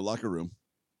center locker room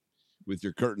with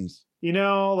your curtains. You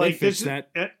know, They like this. fixed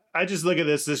that. I just look at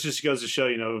this. This just goes to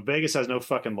show, Vegas has no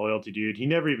fucking loyalty, dude. He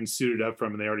never even suited up for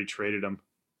him, and they already traded him.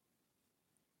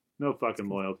 No fucking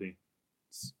loyalty.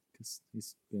 Because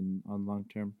he's been on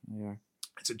long-term IR.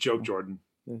 It's a joke, Jordan.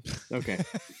 Okay.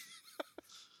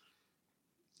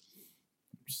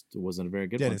 Just wasn't a very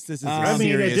good Dennis, one. this is I mean,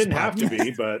 it serious didn't have to be,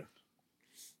 podcast. but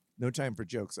No time for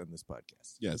jokes on this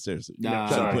podcast. Yeah, seriously. Nah.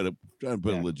 Trying to put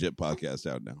Yeah. a legit podcast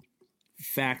out now.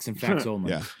 Facts and facts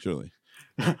only. Yeah, surely.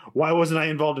 why wasn't I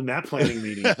involved in that planning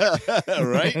meeting?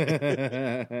 Right?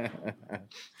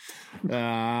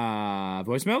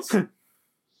 Voicemails?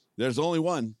 There's only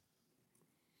one.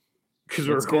 Because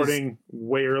we're That's 'cause recording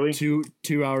way early. 2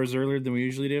 hours earlier than we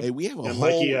usually do. Hey, we have a And whole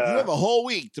Mikey, you have a whole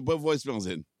week to put voicemails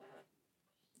in.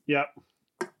 Yep.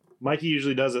 Mikey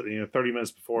usually does it, 30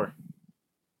 minutes before.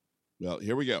 Well,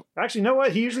 here we go. Actually, you know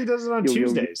what? He usually does it on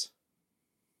Tuesdays.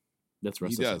 That's He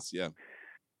Russell. does, yeah.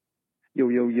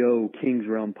 Yo, King's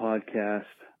Realm podcast.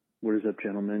 What is up,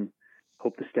 gentlemen?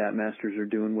 Hope the stat masters are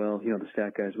doing well. The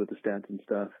stat guys with the stats and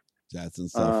stuff. Stats and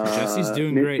stuff. Jesse's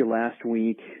doing missed great. you last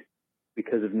week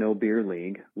because of no beer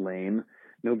league. Lame.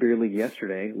 No beer league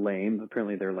yesterday. Lame.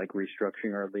 Apparently they're like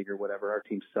restructuring our league or whatever. Our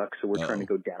team sucks, so we're trying to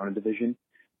go down a division.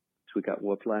 So we got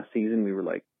whooped last season. We were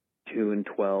like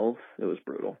 2-12. It was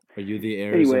brutal. Are you the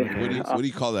Arizona Anyway, Coyotes? What do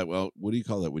you call that? Well, what do you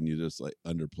call that when you just like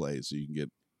underplay so you can get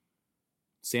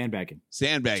Sandbagging.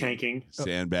 sandbagging? Tanking.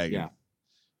 Sandbagging.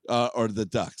 Yeah. Or the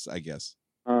Ducks, I guess.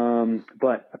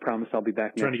 But I promise I'll be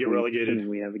back Trying to next get week relegated. as soon as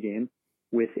we have a game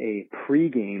with a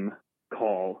pre-game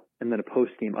call and then a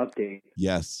post-game update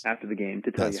Yes. after the game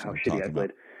to tell That's you how what I'm shitty I talking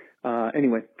played.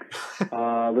 Anyway,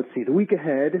 let's see. The week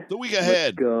ahead. The week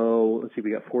ahead. Let's go. Let's see.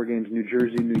 We got 4 games: New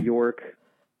Jersey, New York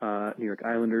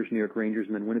Islanders, New York Rangers,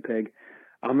 and then Winnipeg.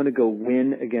 I'm going to go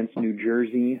win against New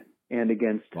Jersey and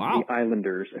against Wow. the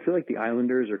Islanders. I feel like the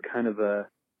Islanders are kind of a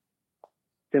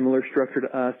similar structure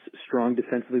to us, strong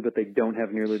defensively, but they don't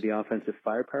have nearly the offensive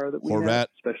firepower that we have,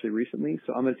 especially recently.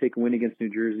 So I'm going to take a win against New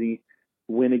Jersey,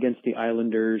 win against the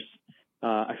Islanders.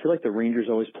 I feel like the Rangers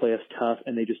always play us tough,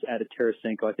 and they just added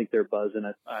Tarasenko. I think they're buzzing.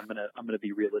 I'm gonna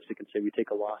be realistic and say we take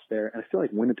a loss there. And I feel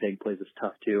like Winnipeg plays us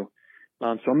tough too. So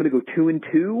I'm gonna go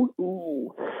 2-2.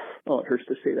 Ooh, oh, it hurts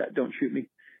to say that. Don't shoot me.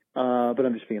 But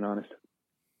I'm just being honest.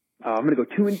 I'm gonna go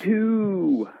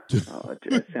 2-2. Oh,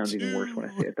 it sounds even worse when I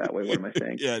say it that way. What am I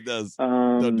saying? Yeah, it does.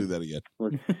 Don't do that again.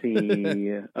 Let's see.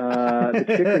 The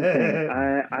Chikrin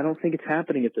thing. I don't think it's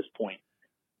happening at this point.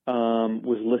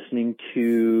 Was listening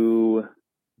to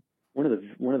one of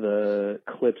the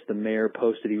clips the mayor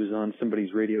posted. He was on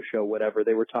somebody's radio show, whatever.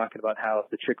 They were talking about how if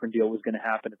the Chikrin deal was going to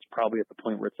happen, it's probably at the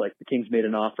point where it's like the Kings made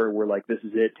an offer. We're like, this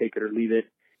is it, take it or leave it.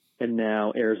 And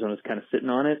now Arizona's kind of sitting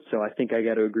on it. So I think I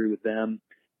got to agree with them.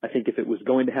 I think if it was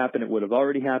going to happen, it would have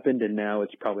already happened, and now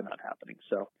it's probably not happening.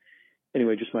 So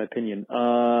anyway, just my opinion.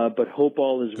 But hope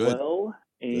all is well,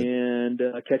 and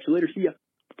catch you later. See ya.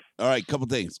 All right, couple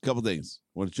things.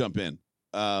 Want to jump in.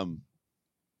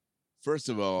 First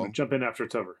of all, jump in after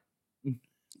it's over.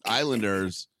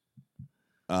 Islanders.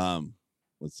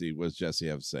 Let's see. What does Jesse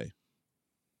have to say?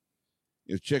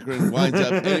 If Chikrin winds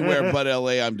up anywhere but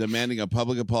LA, I'm demanding a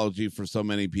public apology for so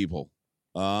many people.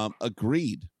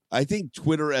 Agreed. I think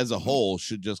Twitter as a whole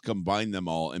should just combine them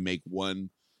all and make one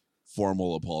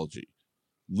formal apology.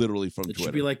 Literally from Twitter. It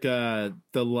should be like the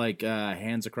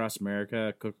Hands Across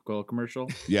America Coca-Cola commercial.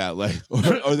 Yeah, like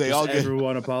or they all get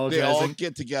everyone apologizing. They all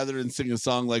get together and sing a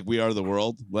song like "We Are the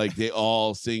World." Like they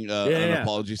all sing an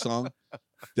apology song.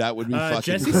 That would be fucking.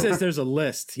 Jesse says there's a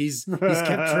list. He's kept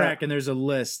track and there's a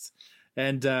list,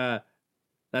 and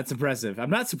that's impressive. I'm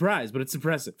not surprised, but it's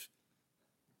impressive.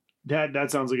 That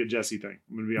sounds like a Jesse thing.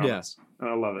 I'm gonna be honest. Yeah.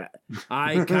 I love it.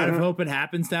 I kind of hope it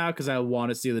happens now because I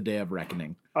want to see the day of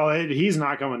reckoning. Oh, he's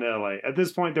not coming to LA at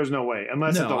this point. There's no way,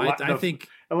 unless I think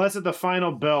unless at the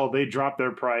final bell they drop their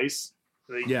price.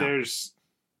 There's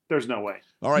no way.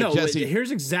 All right, Jesse. Here's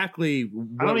exactly.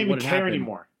 I don't even care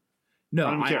anymore. No,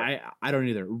 I don't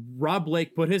either. Rob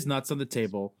Blake put his nuts on the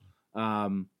table.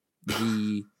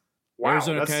 The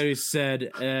Arizona Coyotes said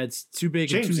it's too big.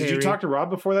 James, and too hairy. Did you talk to Rob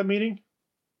before that meeting?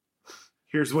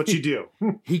 Here's what you do.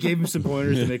 He gave him some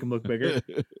pointers to make him look bigger.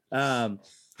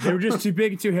 They were just too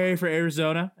big and too hairy for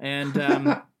Arizona, and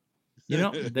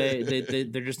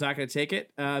they're just not going to take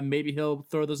it. Maybe he'll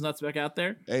throw those nuts back out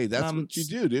there. Hey, that's what you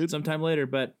do, dude. Sometime later,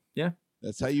 but yeah,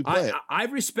 that's how you play it. I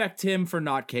respect him for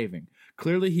not caving.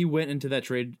 Clearly, he went into that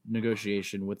trade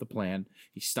negotiation with a plan.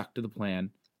 He stuck to the plan.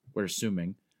 We're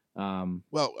assuming.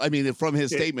 Well, I mean, from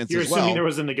his statements you're as well. assuming there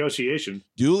was a negotiation.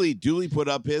 Dooley put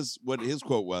up what his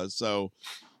quote was. So,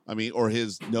 I mean, or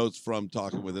his notes from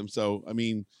talking with him. So, I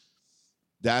mean,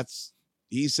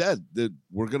 he said that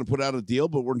we're going to put out a deal,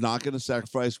 but we're not going to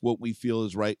sacrifice what we feel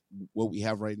is right, what we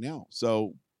have right now.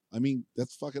 So, I mean,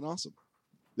 that's fucking awesome.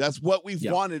 That's what we've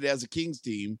wanted as a Kings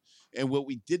team and what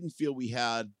we didn't feel we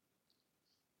had,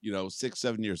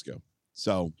 6-7 years ago.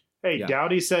 So, hey,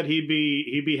 Doughty said he'd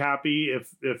be happy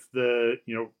if the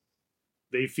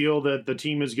they feel that the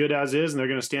team is good as is and they're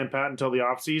going to stand pat until the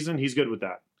off season. He's good with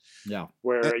that. Yeah.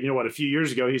 Where a few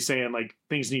years ago he's saying like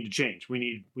things need to change.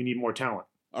 We need more talent.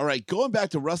 All right, going back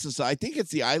to Russ's side, I think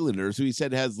it's the Islanders who he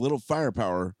said has little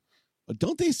firepower. But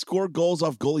don't they score goals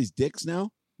off goalies' dicks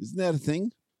now? Isn't that a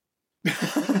thing?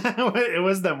 It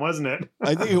was them, wasn't it?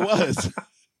 I think it was.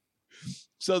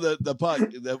 So the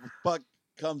puck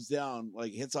comes down,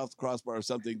 like hits off the crossbar or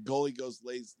something. Goalie goes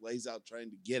lays out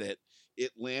trying to get it.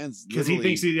 It lands because he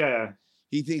thinks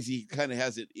he thinks he kind of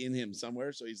has it in him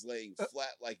somewhere, so he's laying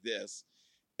flat like this,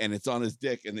 and it's on his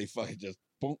dick, and they fucking just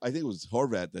boom. I think it was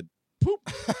Horvat that poop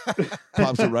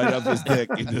pops it right up his dick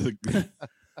into the.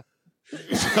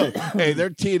 So hey, they're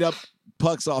teeing up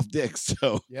pucks off dicks.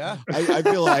 So yeah, I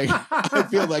feel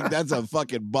like that's a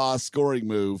fucking boss scoring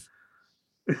move.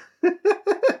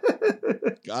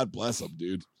 God bless him,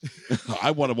 dude.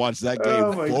 I want to watch that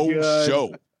game full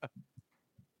show.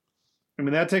 I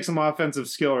mean, that takes some offensive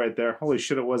skill right there. Holy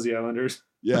shit, it was the Islanders.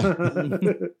 Yeah.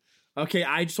 Okay,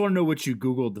 I just want to know what you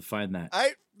Googled to find that.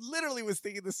 I literally was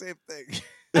thinking the same thing.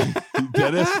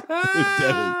 Dennis?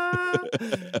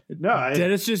 No,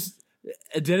 Dennis just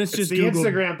the Googled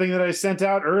Instagram thing that I sent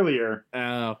out earlier.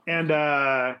 Oh. And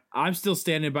I'm still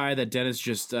standing by that Dennis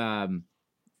just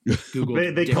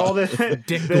Googled. They called it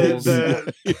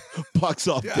the pucks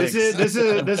off. Yeah. This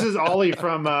is Ollie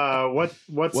from what's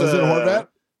was it Horvat?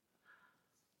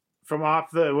 From off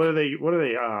the what are they no,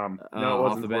 it wasn't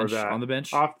off the bench. Horvat. On the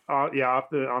bench? On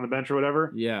the bench or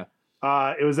whatever. Yeah.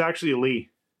 It was actually Lee.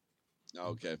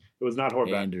 Okay. It was not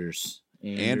Horvat. Anders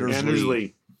Lee.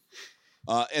 Lee.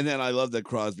 And then I love that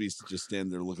Crosby's just standing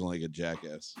there looking like a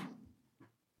jackass.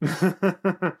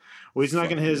 Well, he's not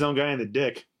going to hit his own guy in the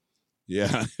dick.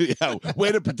 Yeah. Yeah.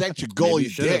 Way to protect your goal, you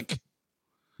dick.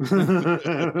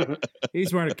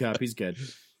 He's wearing a cup. He's good.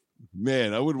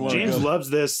 Man, I wouldn't want James to go. loves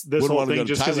this whole thing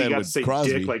just because he got to say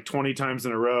Crosby. dick like 20 times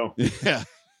in a row. Yeah.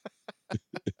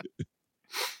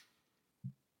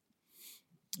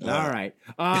 All right.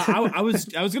 I was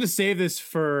gonna save this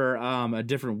for a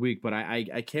different week, but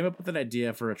I came up with an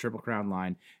idea for a Triple Crown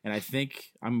line, and I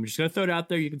think I'm just gonna throw it out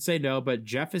there. You can say no, but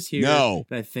Jeff is here. No.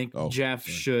 And I think Jeff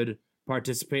should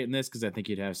participate in this because I think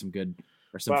he'd have some good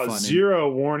or some fun.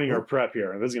 Zero warning or prep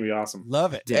here. This is gonna be awesome.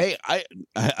 Love it. Hey,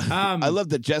 I love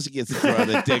that Jesse gets to throw out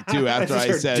a dick too after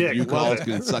I said you calls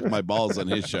can suck my balls on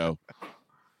his show.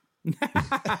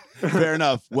 Fair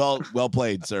enough. Well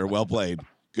played, sir. Well played.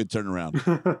 Good turnaround.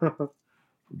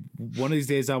 One of these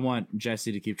days, I want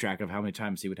Jesse to keep track of how many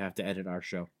times he would have to edit our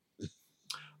show.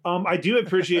 I do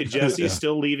appreciate Jesse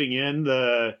still leaving in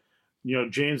the,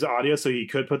 James audio so he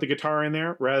could put the guitar in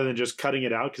there rather than just cutting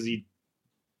it out because he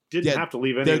didn't have to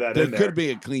leave any of that in there. There could be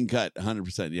a clean cut,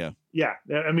 100%. Yeah. Yeah.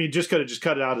 I mean, just could have just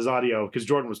cut it out his audio because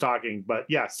Jordan was talking, but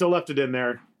yeah, still left it in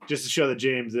there just to show that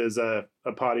James is a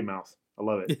potty mouth. I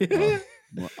love it.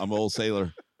 I'm an old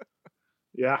sailor.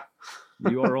 Yeah.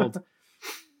 You are old.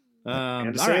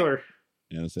 And a sailor.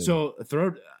 Right. So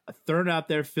throw it out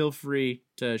there. Feel free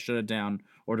to shut it down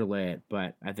or delay it,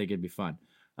 but I think it'd be fun.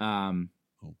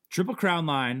 Triple Crown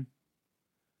line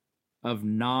of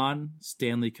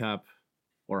non-Stanley Cup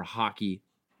or hockey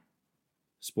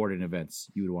sporting events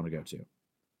you would want to go to.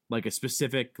 Like a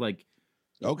specific,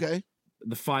 okay,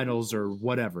 the finals or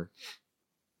whatever.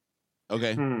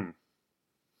 Okay.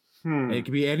 It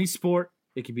could be any sport.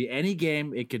 It could be any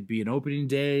game. It could be an opening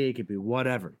day. It could be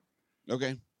whatever.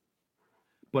 Okay.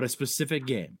 But a specific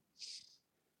game.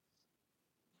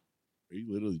 Are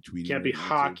you literally tweeting? Can't be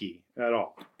hockey at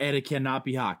all. And it cannot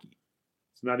be hockey.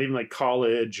 It's not even like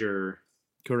college or...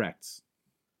 Correct.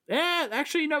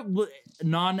 Actually, no,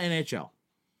 non-NHL.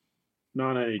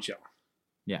 Non-NHL.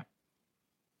 Yeah.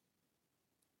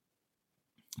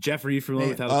 Jeff, are you familiar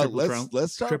with how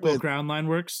the Triple Crown line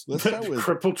works? Let's start with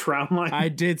Triple Crown line. I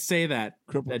did say that.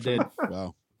 Cripple. I did.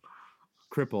 Wow.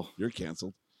 Cripple. You're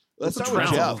canceled. Let's start with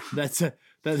Jeff.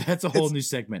 That's a whole new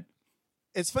segment.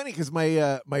 It's funny because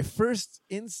my first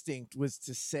instinct was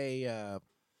to say a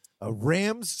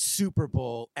Rams Super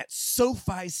Bowl at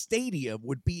SoFi Stadium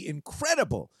would be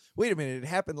incredible. Wait a minute, it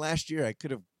happened last year. I could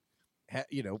have,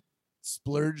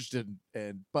 splurged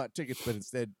and bought tickets, but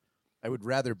instead I would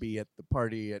rather be at the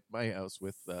party at my house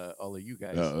with all of you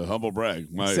guys. Humble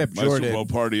brag. My Super Bowl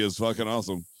party is fucking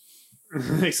awesome.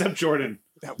 Except Jordan.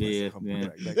 That was a humble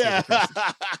brag.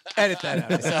 Edit that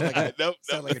out. I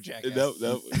sound like a jackass.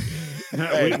 Nope.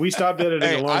 We stopped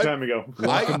editing a long time ago.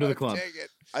 Welcome to the club.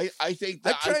 I think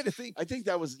that, I'm trying to think. I think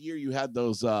that was the year you had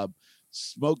those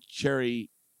smoked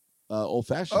cherry old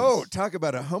fashions. Oh, talk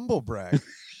about a humble brag.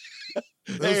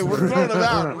 Hey, we're throwing them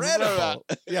out. Incredible.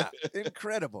 Yeah,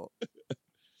 incredible.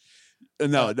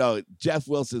 No. Jeff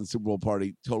Wilson's Super Bowl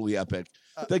party, totally epic.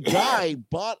 The guy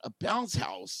bought a bounce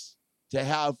house to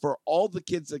have for all the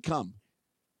kids that come.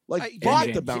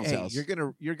 Bought the bounce house.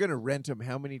 You're gonna rent them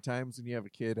how many times when you have a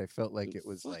kid? I felt like it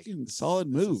was fucking solid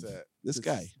move. This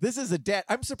guy. This is a dad.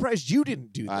 I'm surprised you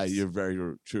didn't do this. You're very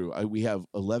true. We have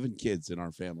 11 kids in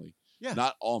our family. Yeah,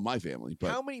 not all my family,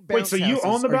 but how many? Bounce so you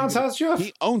own the bounce house, Jeff?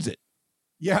 He owns it.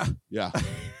 Yeah. Yeah.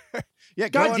 Yeah.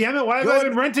 God damn it! Why have I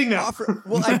been renting that?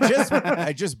 Well,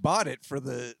 I just bought it for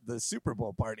the Super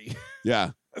Bowl party.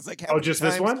 Yeah. I was like, just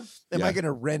this one? Am I going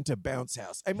to rent a bounce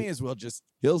house? I may as well just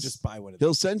buy one of these.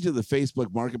 He'll send you the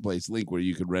Facebook Marketplace link where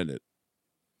you can rent it.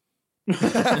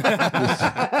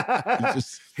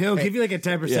 He'll give you like a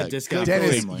 10% discount.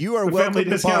 Dennis, you are welcome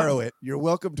to borrow it. You're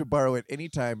welcome to borrow it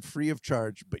anytime, free of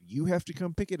charge. But you have to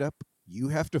come pick it up. You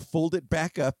have to fold it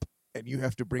back up. And you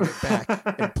have to bring it back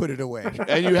and put it away.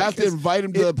 And you have to invite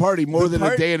him to the party more than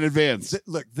a day in advance.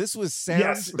 Look, this was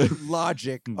sound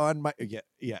logic on my...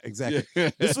 Yeah, exactly.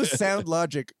 This was sound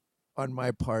logic on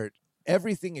my part.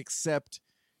 Everything except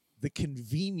the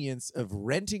convenience of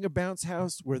renting a bounce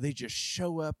house where they just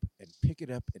show up and pick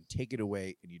it up and take it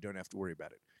away, and you don't have to worry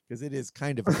about it. Because it is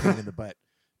kind of a pain in the butt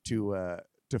to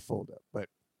fold up. But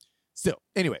still,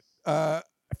 anyway, I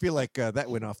feel like that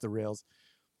went off the rails.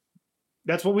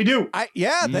 That's what we do.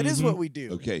 That is what we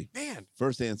do. Okay. Man.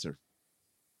 First answer.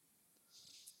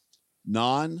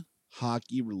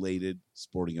 Non-hockey related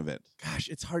sporting event. Gosh,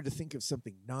 it's hard to think of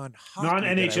something non-hockey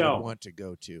non-NHL that I would want to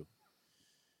go to.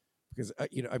 because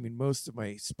most of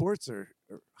my sports are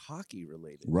hockey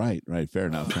related. Right. Fair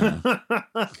enough.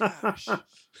 Gosh.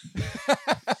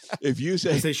 If you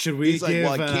say should we he's give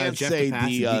like, well, I can't Jeff say the pass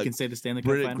the and he can say the Stanley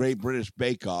Cup Finals? Great British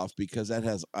Bake Off because that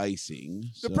has icing.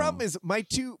 The problem is my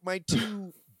two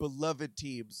beloved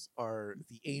teams are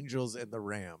the Angels and the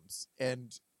Rams,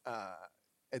 and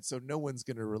so no one's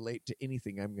going to relate to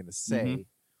anything I'm going to say. Mm-hmm.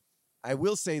 I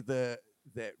will say that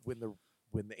when the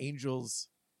Angels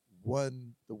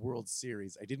won the World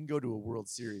Series, I didn't go to a World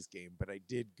Series game, but I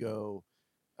did go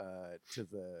to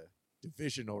the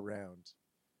divisional round.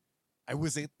 I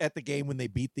was at the game when they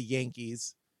beat the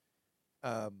Yankees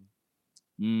to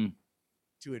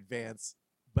advance,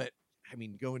 but I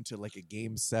mean, going to like a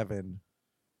Game 7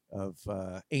 of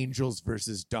Angels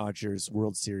versus Dodgers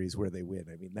World Series where they win.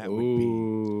 I mean, that would be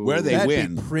where they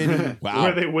win. Pretty Wow.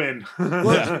 Where they win.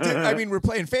 Well, I mean, we're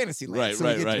playing fantasy land,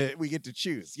 Right, so we get to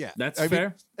choose. Yeah, That's I fair.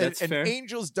 mean, That's an fair.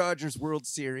 Angels Dodgers World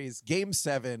Series Game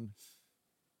 7.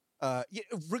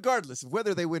 Regardless of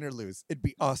whether they win or lose, it'd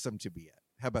be awesome to be at.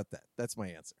 How about that? That's my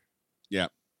answer. Yeah.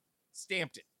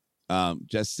 Stamped it.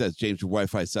 Jess says, James, your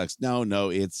Wi-Fi sucks. No,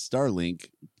 it's Starlink,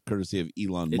 courtesy of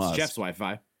Elon Musk. It's Jeff's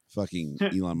Wi-Fi. Fucking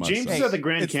Elon Musk. James sucks. is at the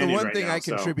Grand It's Canyon the one right thing now, I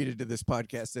so- contributed to this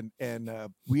podcast,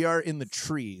 and we are in the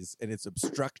trees, and it's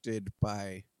obstructed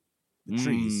by the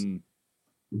trees.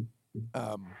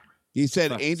 He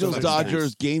said Fuck, Angels so Dodgers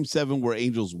nice. Game 7 where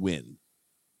Angels win.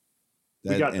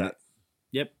 We got that.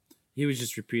 Yep. He was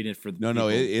just repeating it for the No, people.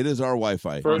 it is our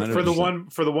Wi-Fi. For 100%.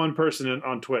 the one person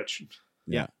on Twitch,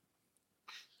 Yeah.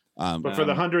 but for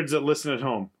the hundreds that listen at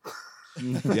home.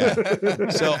 Yeah.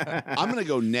 So I'm gonna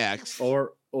go next.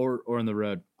 or on the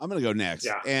road. I'm gonna go next.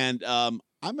 Yeah. And I'm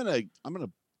gonna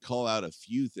call out a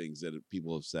few things that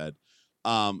people have said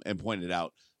and pointed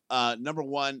out. Number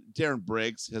one, Darren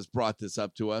Briggs has brought this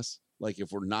up to us. Like,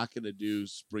 if we're not gonna do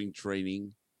spring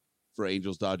training for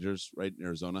Angels Dodgers right in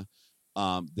Arizona,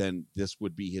 then this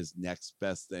would be his next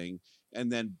best thing.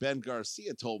 And then Ben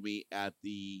Garcia told me at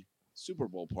the Super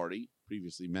Bowl party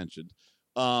previously mentioned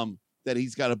that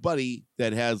he's got a buddy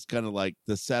that has kind of like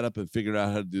the setup and figured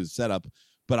out how to do the setup.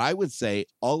 But I would say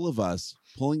all of us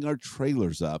pulling our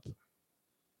trailers up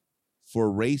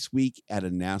for race week at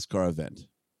a NASCAR event.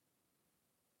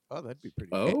 Oh, that'd be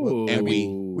pretty. Oh. And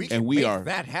we can we make are-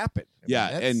 that happen. I mean,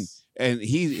 Yeah, that's- and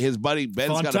his buddy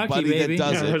Ben's got a Fontucky, buddy baby. that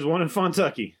does Yeah, it. there's one in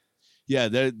Fontucky. Yeah,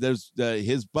 there's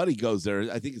his buddy goes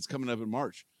there. I think it's coming up in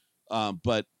March.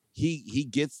 But he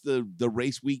gets the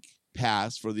race week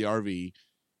pass for the RV.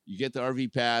 You get the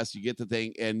RV pass, you get the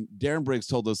thing. And Darren Briggs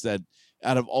told us that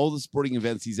out of all the sporting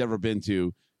events he's ever been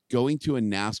to, going to a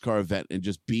NASCAR event and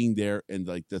just being there and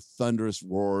like the thunderous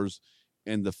roars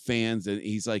and the fans, and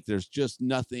he's like, there's just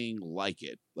nothing like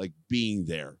it, like being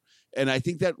there. And I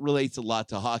think that relates a lot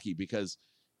to hockey because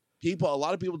a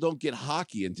lot of people don't get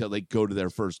hockey until they go to their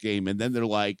first game, and then they're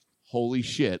like, holy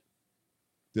shit,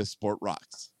 this sport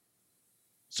rocks.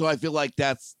 So I feel like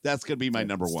that's going to be my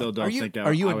number Still one. don't Are you think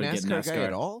are you I a would get NASCAR guy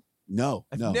at all? No,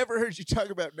 I've no. never heard you talk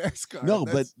about NASCAR. No,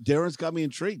 but That's- Darren's got me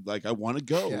intrigued. Like, I want to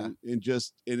go Yeah. and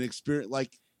just experience,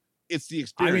 like, it's the I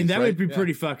experience. mean, that right? would be Yeah.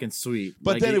 pretty fucking sweet.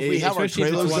 But then if we have our especially if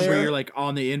it's trailers one there- where you're like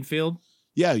on the infield.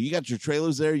 Yeah, you got your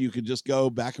trailers there. You could just go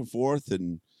back and forth,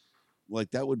 and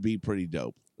like that would be pretty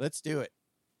dope. let's do it.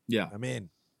 Yeah. I'm in.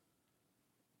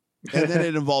 And then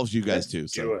it involves you guys too, Do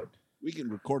so it. we can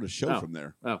record a show Oh. from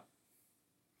there. Oh.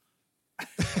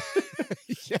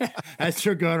 As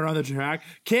you're going around the track,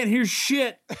 can't hear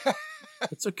shit.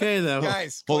 It's okay though.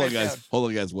 Guys, Hold on, quiet guys. down. Hold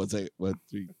on, guys. 1 second. 1,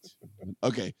 3, 2, 1.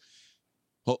 Okay.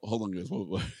 Hold on, guys.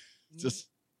 Just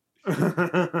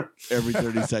every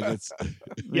 30 seconds.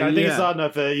 Yeah, I think it's Yeah. loud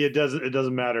enough that it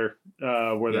doesn't matter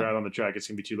where they're at on the track. It's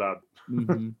gonna be too loud.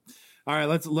 Mhm. All right,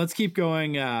 let's keep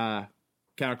going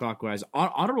counterclockwise.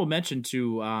 Honorable mention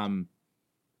to I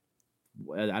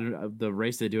don't know, the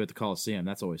race they do at the Coliseum.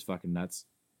 That's always fucking nuts.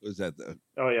 Was that the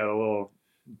Oh yeah, the little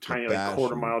tiny like bash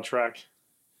quarter-mile track.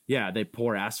 Yeah, they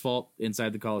pour asphalt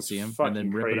inside the Coliseum Fucking and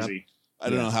then rip crazy. I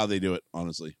don't know Yes. how they do it,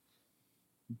 honestly.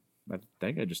 it up. I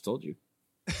think I just told you.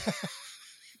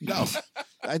 No.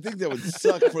 I think that would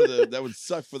suck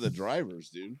for the drivers,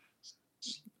 dude.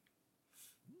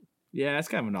 Yeah, it's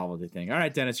kind of a novelty thing. All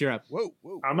right, Dennis, you're up. Whoa,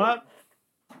 whoa. I'm up.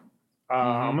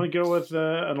 I'm gonna go with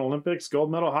an Olympics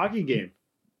gold medal hockey game.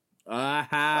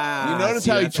 Aha. You notice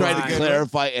See, how he that's tried why. to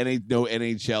clarify no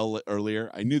NHL earlier?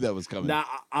 I knew that was coming. Nah,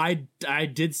 I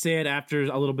did say it after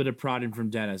a little bit of prodding from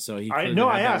Dennis, so he. I clearly know.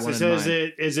 had I that asked. one I in said,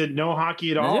 mind. is it no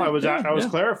hockey at all? Yeah, I was yeah.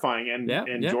 clarifying, and Yeah,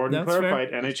 Jordan that's fair.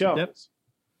 clarified NHL.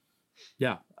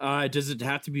 Yep. Yeah. Does it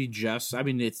have to be Jeff's? I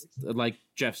mean, it's like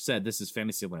Jeff said, this is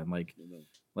Fantasyland. Like,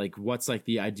 Like, what's like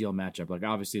the ideal matchup? Like,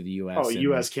 obviously the U.S. Oh,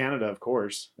 U.S. Canada, of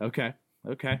course. Okay.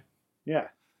 Yeah.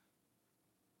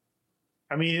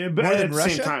 I mean, but More at than the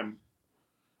Russia? same time,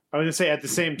 I was gonna say at the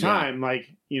same time, like,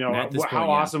 you know, At this how point,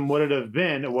 yeah. awesome would it have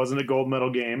been? It wasn't a gold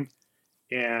medal game,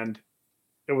 and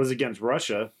it was against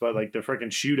Russia, but like the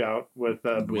freaking shootout with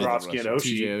Bobrovsky and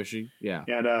TJ Oshie, Oshie. Yeah.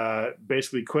 and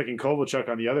basically Quick and Kovalchuk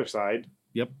on the other side.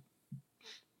 Yep.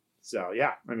 So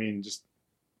yeah, I mean, just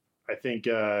I think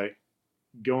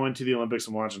going to the Olympics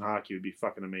and watching hockey would be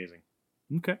fucking amazing.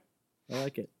 Okay. I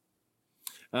like it.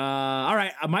 All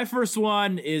right. My first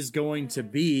one is going to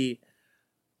be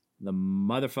the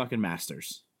motherfucking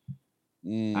Masters.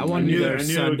 I want to be there I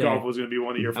knew Sunday. golf was going to be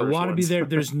one of your first I want to be ones. there.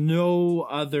 There's no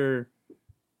other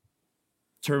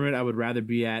tournament I would rather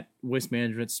be at. Waste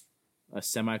Management's a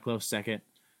semi-close second.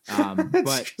 But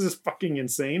because it's fucking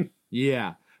insane.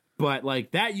 yeah. But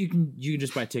like that, you can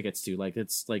just buy tickets to. Like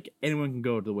it's like anyone can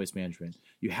go to the Waste Management.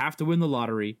 You have to win the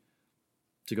lottery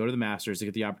to go to the Masters to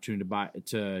get the opportunity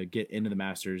to get into the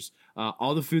Masters.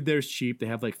 All the food there is cheap. They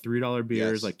have like $3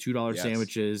 beers, like $2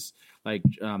 sandwiches, like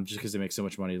just because they make so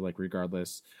much money. Like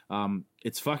regardless,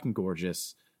 it's fucking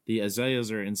gorgeous. The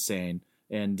azaleas are insane,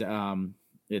 and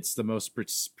it's the most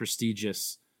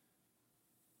prestigious,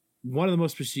 one of the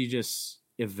most prestigious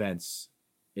events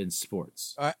in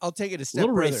sports. I'll take it a A step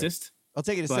little further. racist. I'll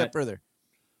take it a but- step further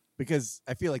because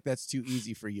I feel like that's too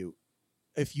easy for you.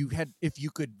 If you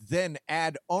could then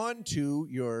add on to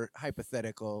your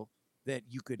hypothetical that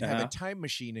you could have a time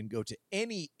machine and go to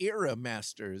any era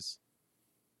Masters,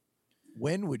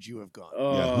 when would you have gone?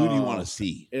 Who do you want to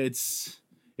see? It's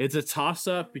a toss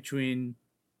up between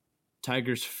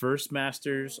Tiger's first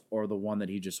Masters or the one that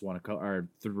he just won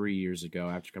 3 years ago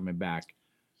after coming back.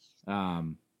 Or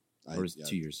was it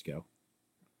 2 years ago?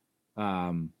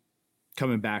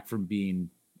 Coming back from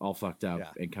being all fucked up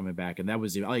and coming back, and that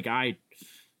was like I'm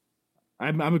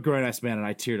a grown ass man, and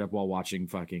I teared up while watching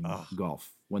fucking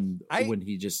golf when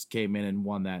he just came in and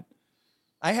won that.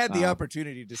 I had the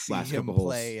opportunity to see last him couple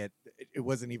play at. It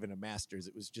wasn't even a Masters;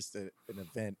 it was just an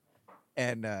event,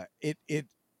 and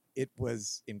it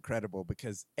was incredible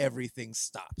because everything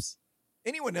stops.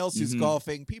 Anyone else who's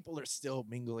golfing, people are still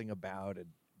mingling about and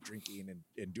drinking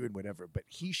and doing whatever, but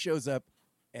he shows up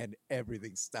and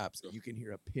everything stops. You can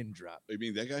hear a pin drop. You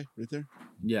mean that guy right there?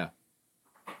 Yeah.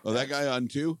 Oh, that guy on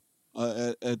 2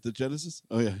 at the Genesis?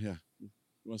 Oh, yeah. You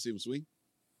want to see him swing?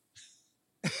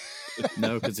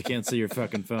 No, because I can't see your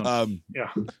fucking phone.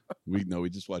 Yeah. We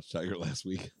just watched Tiger last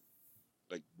week,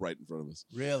 like right in front of us.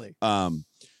 Really? How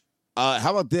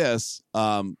about this?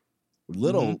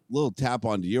 Little tap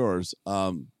onto yours.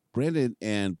 Brandon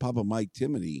and Papa Mike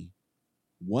Timony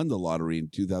won the lottery in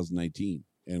 2019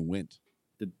 and went.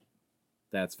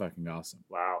 That's fucking awesome.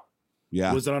 Wow.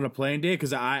 Yeah. Was it on a playing day?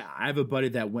 Because I have a buddy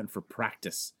that went for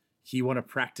practice. He won a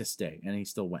practice day and he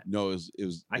still went. No, it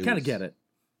was. I kind of get it.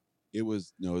 It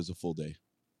was a full day.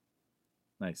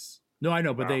 Nice. No, I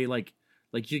know, but they like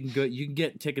you can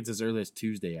get tickets as early as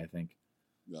Tuesday, I think.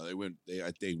 No,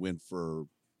 they went for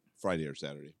Friday or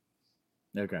Saturday.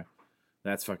 Okay.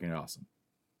 That's fucking awesome.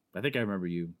 I think I remember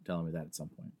you telling me that at some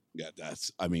point. Yeah,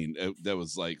 that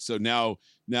was like, so now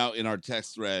in our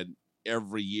text thread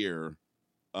every year,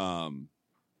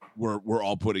 we're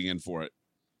all putting in for it,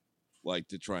 like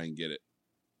to try and get it.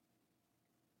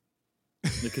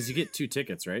 Because you get 2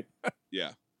 tickets, right?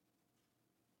 Yeah.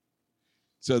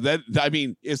 So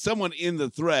if someone in the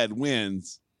thread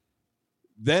wins,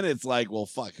 then it's like, well,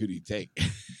 fuck, who do you take?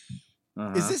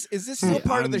 Is this still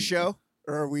part of the show,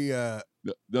 or are we?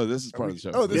 No, this is part of the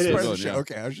show. Oh, this is part of the going, show. yeah.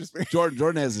 Okay, I was just.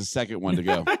 Jordan has his second one to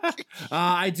go.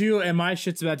 I do, and my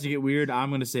shit's about to get weird. I'm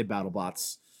going to say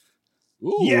BattleBots.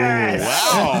 Ooh, Yes!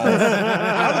 Wow!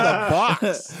 Out of the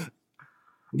box.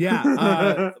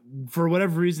 Yeah, for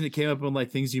whatever reason, it came up on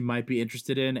like things you might be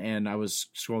interested in, and I was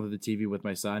scrolling through the TV with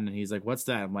my son, and he's like, "What's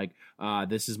that?" I'm like,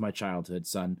 "This is my childhood,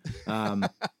 son."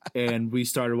 And we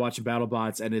started watching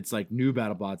BattleBots, and it's like new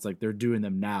BattleBots, like they're doing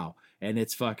them now, and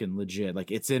it's fucking legit.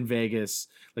 Like it's in Vegas,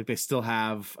 like they still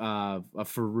have a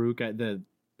Farouk,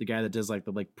 the guy that does like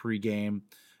the pregame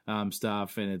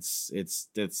stuff, and it's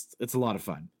a lot of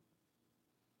fun.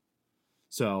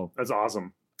 So That's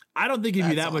awesome. I don't think it'd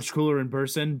be that much cooler in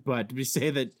person, but to say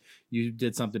that you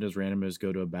did something as random as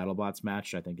go to a BattleBots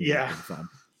match, I think it'd be pretty fun.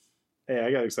 Hey,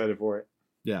 I got excited for it.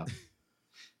 Yeah.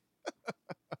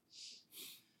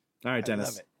 All right, Dennis.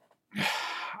 I love it.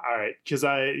 All right, because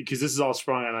this is all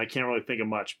sprung and I can't really think of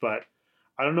much, but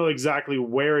I don't know exactly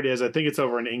where it is. I think it's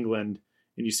over in England,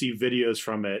 and you see videos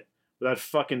from it. That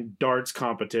fucking darts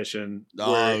competition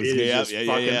where it is just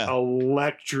fucking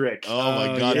electric. Oh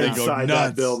my god, they go inside nuts.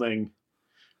 that building.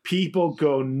 people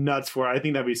go nuts for it. I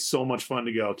think that'd be so much fun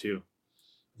to go to.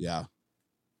 Yeah.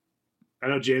 I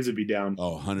know James would be down.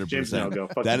 Oh, 100%. James and I'll go.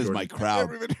 Fuck that you, is Jordan. my crowd.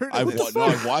 I've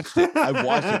I've watched it. I've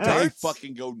watched it. They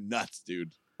fucking go nuts,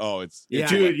 dude. Oh, it's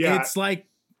Dude, yeah.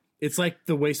 It's like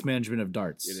the waste management of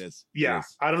darts. It is. Yeah. It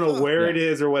is. I don't know where it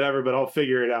is or whatever, but I'll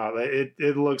figure it out.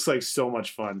 It looks like so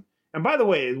much fun. And by the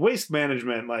way, waste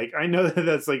management, like I know that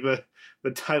that's like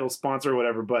the title sponsor or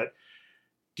whatever, but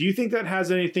do you think that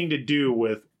has anything to do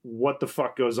with what the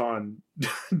fuck goes on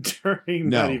during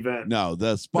that event? No,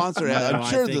 the sponsor, I'm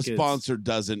sure the sponsor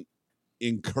doesn't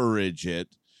encourage it,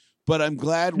 but I'm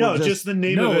glad. No, just the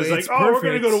name of it is like, oh, we're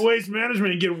going to go to waste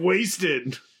management and get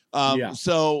wasted.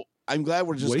 So I'm glad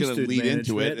we're just going to lead management.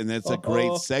 into it. And that's a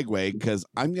great segue because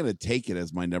I'm going to take it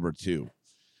as my number 2.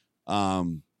 Are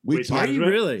you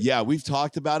really? Yeah, we've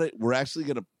talked about it. We're actually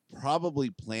going to probably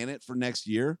plan it for next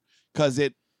year because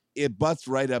it butts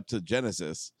right up to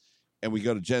Genesis, and we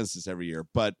go to Genesis every year.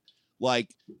 But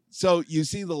like, so you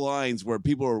see the lines where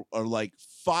people are like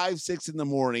 5, 6 in the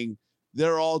morning.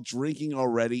 They're all drinking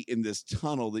already in this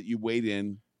tunnel that you wait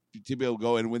in to be able to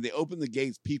go in. When they open the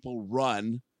gates, people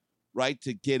run right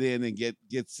to get in and get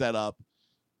set up.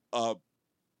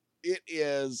 It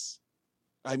is.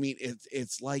 I mean,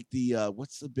 it's like the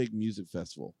what's the big music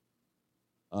festival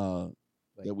that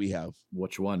we have?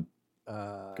 Which one?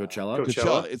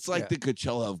 Coachella. It's like the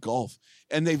Coachella of golf,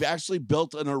 and they've actually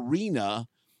built an arena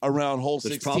around hole 16.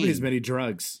 There's probably as many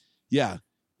drugs. Yeah,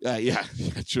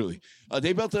 truly.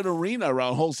 They built an arena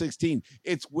around hole 16.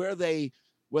 It's where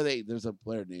there's a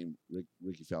player named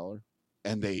Ricky Fowler,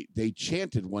 and they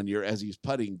chanted one year as he's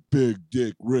putting, "Big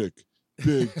Dick Rick,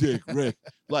 Big Dick Rick."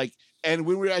 Like, and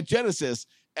when we were at Genesis,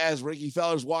 as Ricky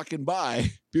Fowler's walking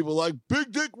by, people were like,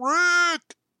 "Big Dick Rick."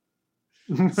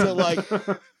 So like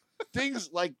things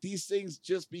like these things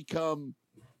just become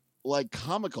like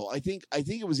comical. I think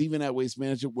it was even at Waste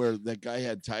Management where that guy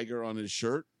had Tiger on his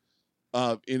shirt,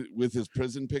 with his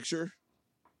prison picture.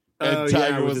 And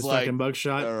Tiger was his like, fucking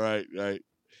mugshot. All right.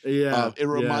 Yeah. It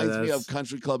reminds me of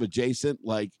Country Club Adjacent.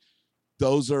 Like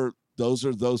those are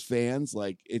those fans.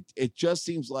 Like it just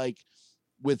seems like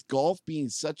with golf being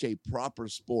such a proper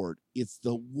sport, it's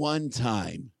the one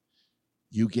time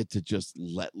you get to just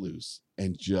let loose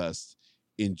and just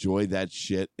enjoy that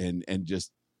shit and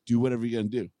just do whatever you're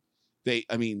going to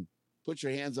do. Put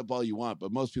your hands up all you want,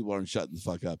 but most people aren't shutting the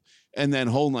fuck up. And then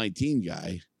hole 19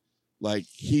 guy, like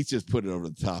he's just put it over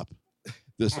the top.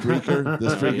 The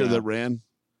streaker that ran,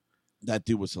 that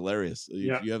dude was hilarious.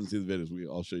 If you haven't seen the videos,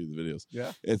 I'll show you the videos.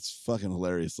 Yeah. It's fucking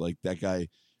hilarious. Like that guy.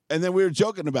 And then we were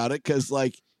joking about it because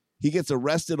like he gets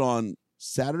arrested on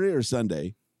Saturday or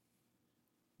Sunday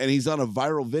and he's on a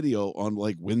viral video on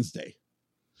like Wednesday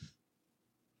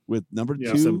with number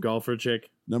 2. Some golfer chick.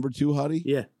 Number 2 hottie?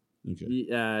 Yeah. Okay.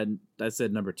 I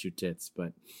said number 2 tits,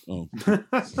 but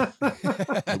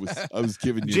I was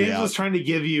giving you. James was trying to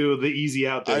give you the easy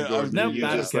out there. No,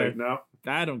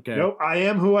 I don't care. Nope, I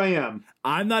am who I am.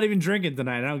 I'm not even drinking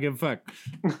tonight. I don't give a fuck.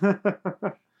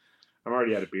 I'm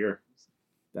already out of beer.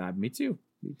 Me too.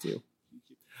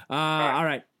 All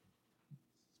right.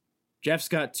 Jeff's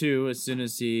got 2 as soon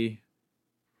as he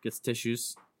gets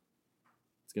tissues.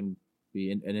 It's gonna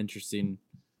be an interesting.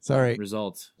 Sorry.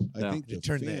 Result. I think they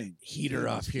turned the heater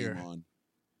off here.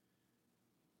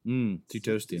 Too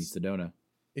toasty in Sedona.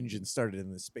 Engine started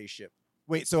in the spaceship.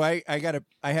 Wait, so I gotta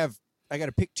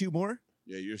pick 2 more?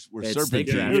 Yeah, we're It's serpent.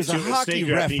 There's a hockey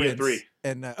reference. You get 3.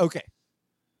 And okay.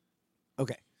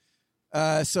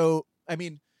 So I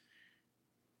mean,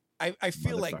 I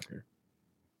feel like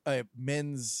a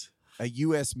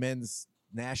U.S. men's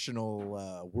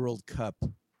national World Cup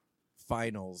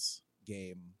finals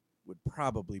game would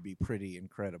probably be pretty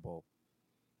incredible,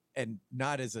 and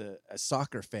not as a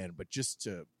soccer fan, but just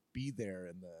to be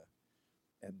there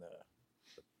and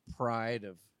the pride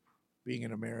of being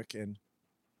an American.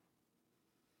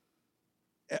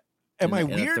 Am I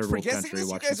weird for guessing this?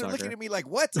 You guys are looking at me like,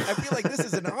 what? I feel like this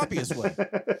is an obvious one.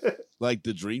 Like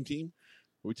the dream team?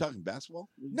 Are we talking basketball?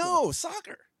 No,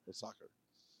 soccer. Soccer.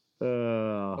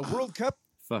 A World Cup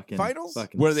finals?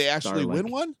 Where they actually win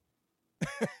one?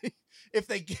 If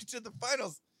they get to the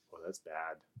finals. Oh, that's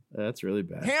bad. That's really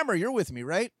bad. Hammer, you're with me,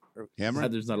 right? Hammer?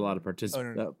 There's not a lot of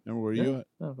participants. No. Hammer, where are you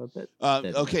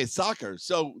at? Okay, soccer.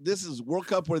 So this is World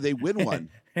Cup where they win one.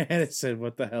 And it said,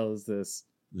 what the hell is this?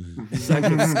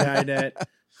 Second Skynet.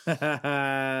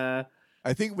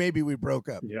 I think maybe we broke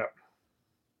up. Yeah.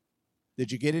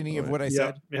 Did you get any of what I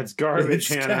said? It's garbage,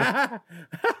 Hannah.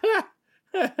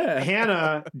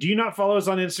 Hannah, do you not follow us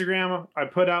on Instagram? I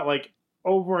put out like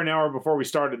over an hour before we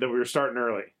started that we were starting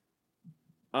early.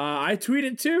 I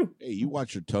tweeted too. Hey, you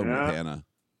watch your tone with Hannah.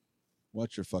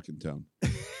 Watch your fucking tone.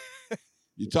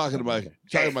 You're talking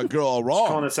about girl all wrong.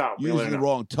 Calling us out. You're using the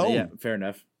wrong tone. Yeah, fair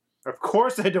enough. Of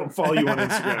course I don't follow you on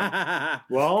Instagram.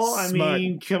 Well, I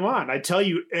mean, come on. I tell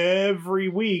you every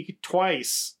week,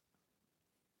 twice.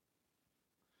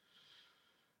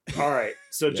 All right.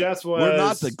 So Jess was We're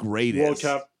not the greatest. World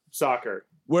Cup soccer.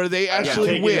 Where they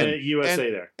actually win. USA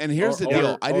there. And here's the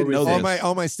deal. I didn't know this.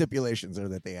 All my stipulations are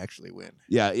that they actually win.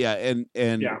 Yeah. And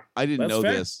I didn't know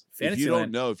fair. this. Fantasy if you don't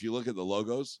land. know, if you look at the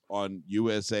logos on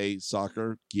USA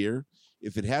soccer gear,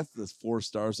 if it has the 4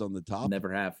 stars on the top.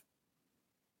 Never have.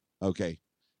 Okay.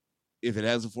 If it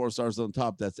has the 4 stars on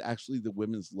top, that's actually the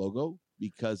women's logo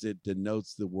because it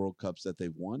denotes the World Cups that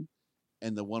they've won.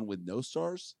 And the one with no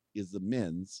stars is the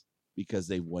men's because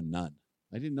they've won none.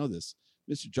 I didn't know this.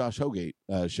 Mr. Josh Hogate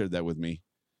shared that with me.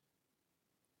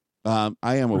 I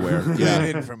am aware. Yeah,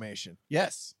 information.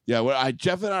 Yes. Yeah. Well,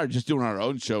 Jeff and I are just doing our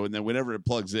own show, and then whenever it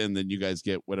plugs in, then you guys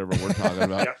get whatever we're talking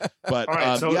about. But all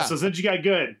right. So since you got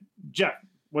good, Jeff,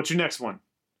 what's your next one?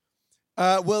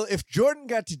 Well, if Jordan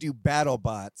got to do battle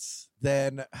bots,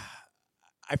 then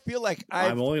I feel like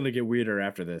I'm only gonna get weirder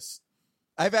after this.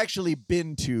 I've actually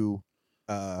been to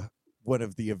one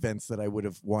of the events that I would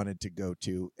have wanted to go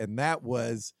to, and that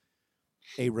was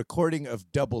a recording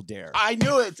of Double Dare. I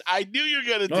knew it. I knew you were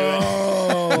going to do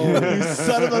it. You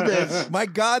son of a bitch. My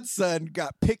godson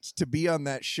got picked to be on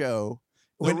that show.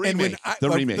 The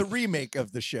remake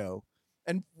of the show.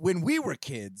 And when we were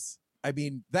kids, I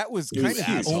mean, that was It kind was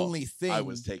of the only thing. I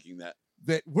was taking that.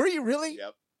 Were you really?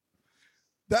 Yep.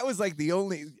 That was like the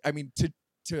only, I mean, to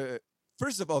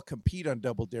first of all, compete on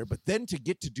Double Dare, but then to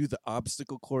get to do the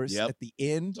obstacle course at the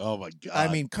end. Oh, my God. I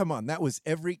mean, come on. That was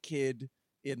every kid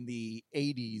in the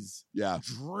 80s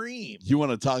dream. You want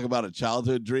to talk about a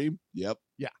childhood dream? Yep.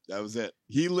 Yeah. That was it.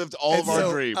 He lived all of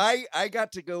our dreams. I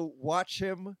got to go watch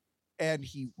him, and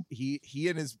he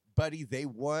and his buddy, they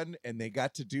won, and they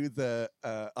got to do the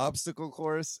obstacle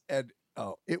course, and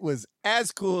it was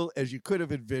as cool as you could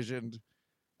have envisioned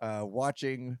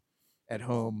watching at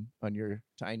home on your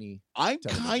tiny I'm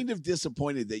television. kind of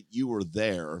disappointed that you were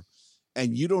there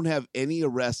and you don't have any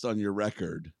arrest on your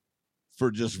record for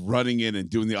just running in and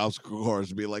doing the obstacle course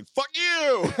and be like, fuck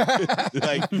you.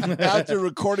 Like after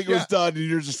recording was done and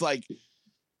you're just like,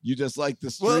 you just like the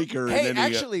streaker. Well, hey, and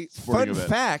actually, fun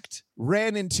fact,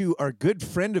 ran into our good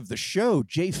friend of the show,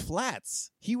 Jay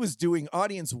Flatts. He was doing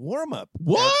audience warm-up.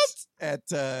 What? At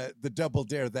the Double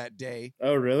Dare that day.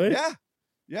 Oh, really?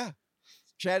 Yeah.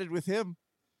 Chatted with him.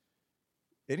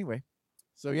 Anyway,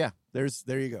 so yeah, there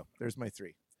you go. There's my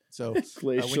 3. So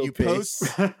when you post,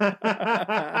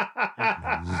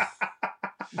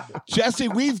 Jesse,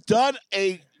 we've done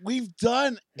a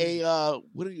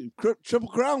Triple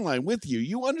Crown line with you.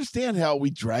 You understand how we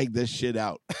drag this shit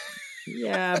out.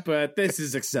 Yeah, but this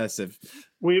is excessive.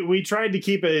 We tried to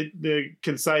keep it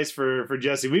concise for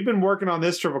Jesse. We've been working on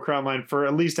this Triple Crown line for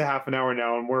at least a half an hour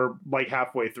now, and we're like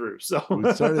halfway through. So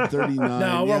we started 39.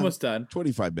 No, we're almost done.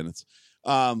 25 minutes.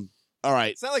 All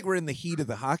right. It's not like we're in the heat of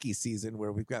the hockey season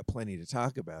where we've got plenty to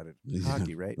talk about it.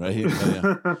 Hockey, right? Right.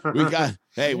 Yeah.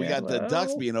 We got the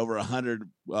Ducks being over 100,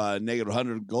 negative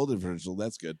 100 goal differential.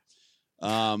 That's good.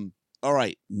 All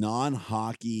right.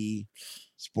 Non-hockey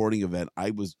sporting event. I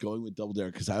was going with Double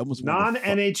Dare because I almost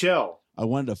non-NHL. I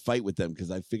wanted to fight with them because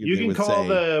I figured you they can would call say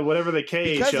the whatever the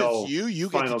KHL. Because it's you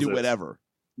get to do is. whatever.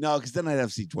 No, because then I'd have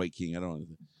to see Dwight King. I don't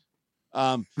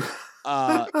want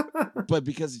to. But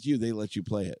because it's you, they let you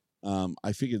play it.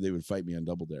 I figured they would fight me on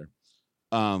Double Dare.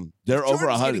 They're over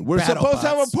 100. We're supposed to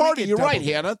have a party. You're right,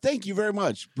 Hannah. Thank you very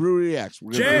much. Brewery X.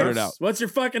 We're gonna figure it out. What's your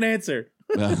fucking answer?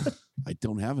 I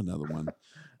don't have another one.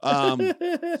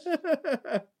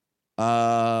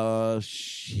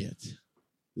 Shit.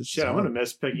 Shit, I'm gonna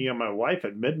miss picking up my wife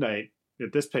at midnight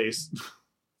at this pace.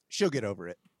 She'll get over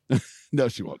it. No,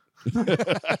 she won't.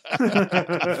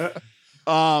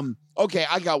 Okay,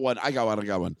 I got one.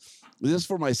 This is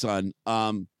for my son.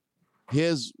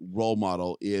 His role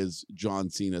model is John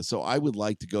Cena. So I would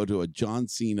like to go to a John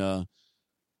Cena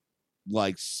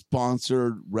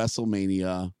sponsored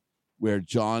WrestleMania where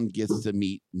John gets to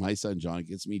meet my son John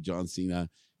gets to meet John Cena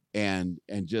and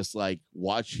just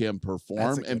watch him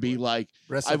perform and be one.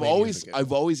 I've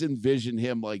always envisioned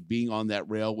him being on that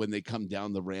rail when they come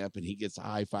down the ramp and he gets to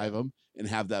high five him and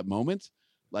have that moment.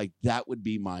 That would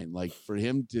be mine. For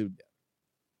him to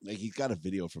he's got a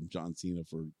video from John Cena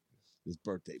for his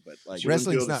birthday, but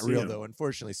wrestling's not real though,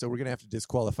 unfortunately. So we're gonna have to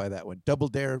disqualify that one. Double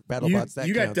Dare, BattleBots. That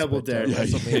you got Double Dare. Yeah,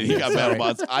 you got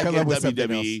BattleBots. I Come get up with something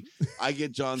WWE. I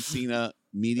get John Cena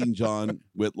meeting John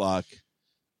Whitlock.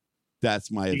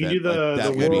 That's my you event.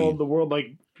 can do the world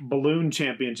balloon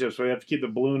championships where you have to keep the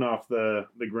balloon off the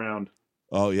ground.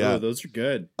 Oh yeah, those are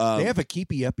good. They have a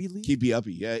Keepy Uppy league. Keepy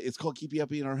Uppy. Yeah, it's called Keepy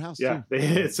Uppy in our house. Yeah,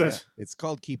 too. It's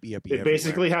called Keepy Uppy. They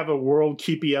basically have a World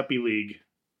Keepy Uppy league.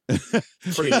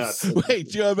 Pretty nuts. Wait,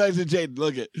 do you imagine Jaden?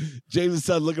 Look at James'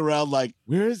 son looking around like,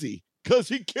 where is he? Because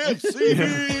he can't see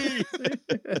me.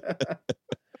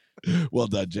 Well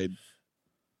done, Jaden.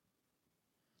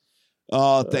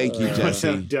 Oh, thank you,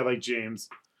 Jesse. Dead like James.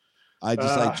 I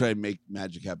just like try and make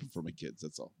magic happen for my kids.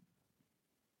 That's all.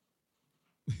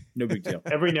 No big deal.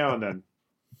 Every now and then.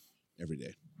 Every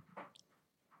day.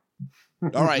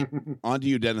 All right, on to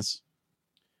you, Dennis.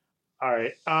 All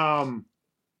right.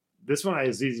 This one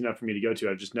is easy enough for me to go to.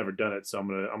 I've just never done it, so I'm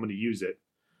gonna use it.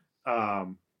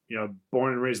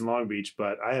 Born and raised in Long Beach,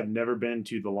 but I have never been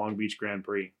to the Long Beach Grand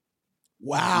Prix.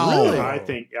 Wow. Really? I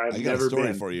think I've I got never a story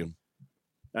been. for you.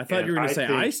 I thought you were going to say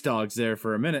think- Ice Dogs there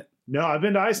for a minute. No, I've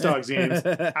been to Ice Dogs games.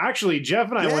 Actually, Jeff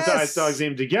and I went to Ice Dogs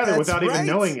game together without even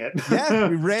knowing it. Yeah,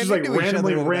 we ran just like into each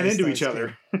randomly other at ran Ice into Dogs each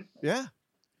other. Yeah,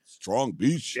 Strong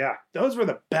Beach. Yeah, those were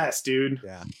the best, dude.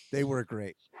 yeah, they were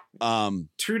great.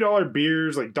 $2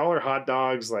 beers, like dollar hot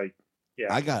dogs, like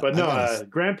yeah.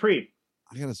 Grand Prix.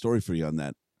 I got a story for you on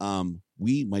that.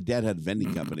 My dad had a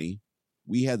vending company.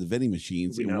 We had the vending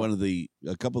machines in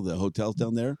a couple of the hotels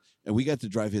down there, and we got to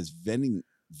drive his vending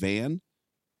van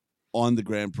on the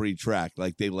Grand Prix track.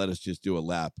 Like they let us just do a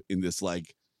lap in this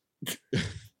like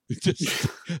just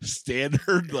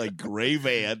standard like gray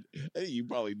van. I think you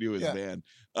probably knew his van.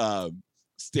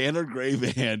 Standard gray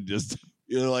van, just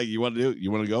like, you want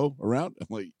to go around? I'm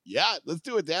like, yeah, let's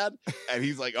do it, Dad. And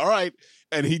he's like, all right.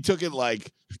 And he took it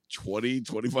like 20,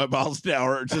 25 miles an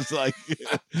hour, just like,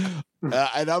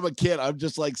 and I'm a kid. I'm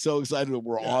just like so excited that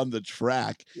we're on the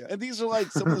track. Yeah. And these are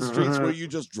like some of the streets where you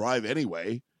just drive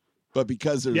anyway, but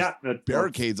because there's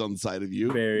barricades on the side of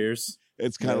you, barriers,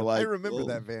 it's kind of like, I remember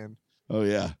that van. Oh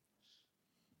yeah.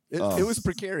 It was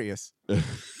precarious.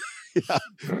 Yeah,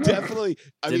 definitely.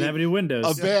 Didn't have any windows.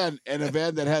 A van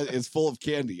that is full of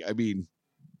candy. I mean,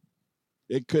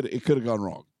 it could have gone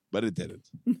wrong, but it didn't.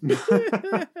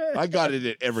 I got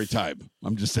it every time.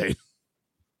 I'm just saying.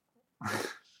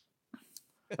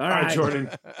 All right, Jordan,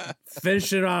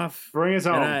 finish it off. Bring us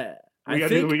home.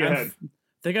 I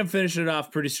think I'm finishing it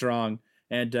off pretty strong.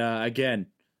 And again,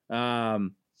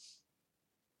 going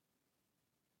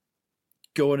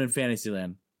in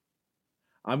Fantasyland.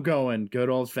 I'm going good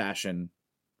old fashioned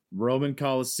Roman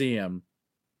Coliseum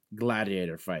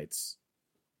gladiator fights.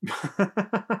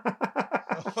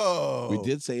 Oh, we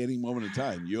did say any moment in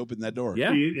time. You opened that door.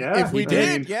 Yeah, if we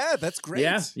did, that's great.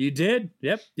 Yeah, you did.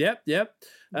 Yep.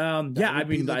 I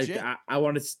mean, I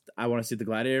want to see the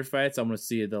gladiator fights. I want to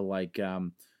see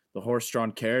the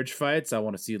horse-drawn carriage fights. I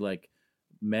want to see like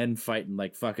men fighting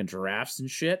like fucking giraffes and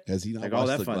shit. Has he not like watched all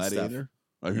that the fun Gladiator? stuff?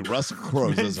 I mean, Russell Crowe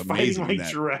is amazing. Fighting in like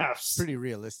that. giraffes. Pretty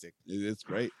realistic. It's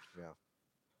great. Yeah,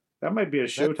 that might be a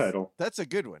show title. That's a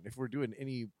good one. If we're doing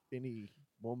any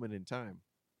moment in time.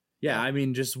 Yeah, I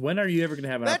mean, just when are you ever going to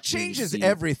have an that changes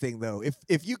everything, though.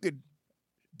 If you could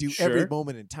do every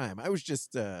moment in time, I was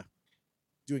just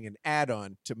doing an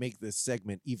add-on to make this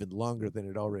segment even longer than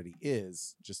it already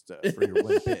is, just for your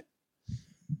one bit.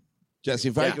 Jesse,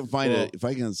 if I can find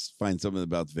something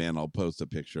about the van, I'll post a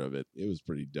picture of it. It was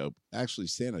pretty dope. Actually,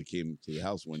 Santa came to the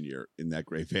house one year in that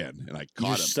gray van, and I caught him.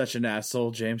 You're such an asshole,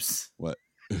 James. What?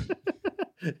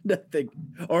 Nothing.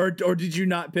 Or did you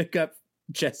not pick up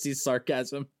Jesse's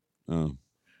sarcasm? Oh.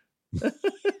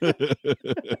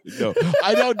 No,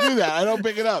 I don't do that. I don't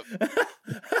pick it up.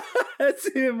 That's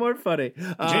even more funny.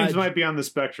 James might be on the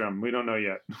spectrum. We don't know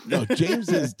yet. No, James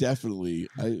is definitely.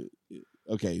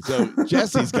 Okay, so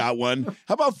Jesse's got one.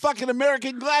 How about fucking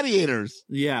American Gladiators?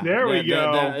 Yeah, there we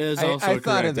go. That is also I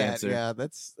thought of that. Answer. Yeah,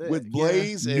 that's with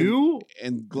Blaze and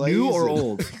Glaze. New or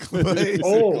old?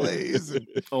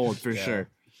 Old for sure.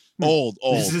 Old.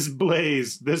 This is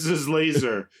Blaze. This is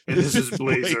Laser. And this is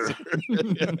Blazer. How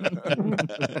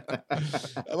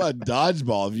about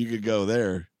dodgeball? If you could go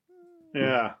there.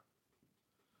 Yeah.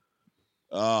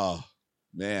 Oh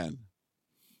man.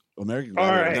 American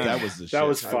Gladiators, right. that was the shit. That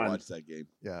was fun. I watched that game.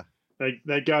 Yeah.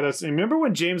 That got us. Remember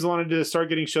when James wanted to start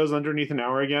getting shows underneath an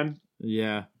hour again?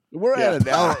 Yeah. We're at an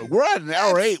hour. We're at an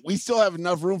hour 8. We still have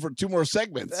enough room for 2 more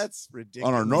segments. That's ridiculous.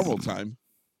 On our normal time.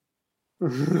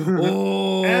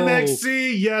 Oh,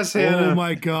 MXC, yes, Hannah. Oh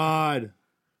my god.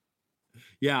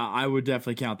 Yeah, I would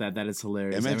definitely count that. That is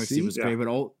hilarious. MXC was great,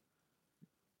 but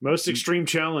Most Extreme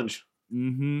Challenge.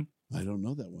 Mm-hmm. I don't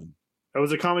know that one. It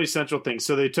was a Comedy Central thing.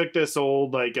 So they took this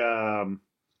old, like,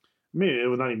 maybe it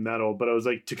was not even that old, but it was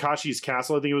like Takashi's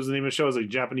Castle, I think it was the name of the show. It was like a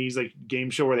Japanese like game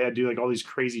show where they had to do like all these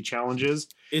crazy challenges.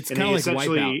 It's kind of like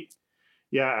Wipeout.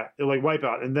 Yeah, like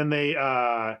Wipeout. And then they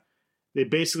they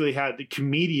basically had the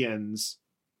comedians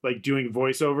like doing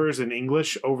voiceovers in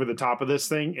English over the top of this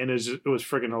thing, and it was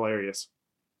freaking hilarious.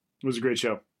 It was a great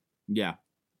show. Yeah.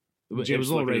 It was James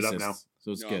a little looking it racist, up now.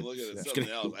 so it's No, good. I'm looking at Just something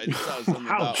kidding. else. I just saw something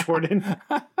How, about. Jordan?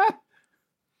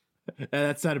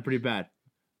 That sounded pretty bad.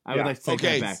 I would like to take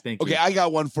Okay, that back. Thank you. okay, I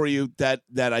got one for you that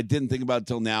I didn't think about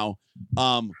till now.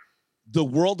 The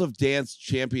World of Dance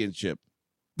Championship.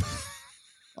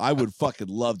 I would fucking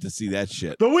love to see that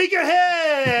shit. The week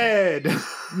ahead.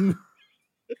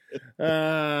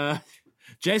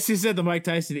 Jesse said the Mike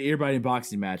Tyson ear-biting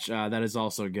boxing match. That is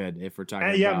also good if we're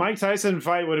talking Yeah, about. Mike Tyson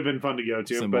fight would have been fun to go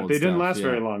to, Some but old they didn't stuff, last yeah.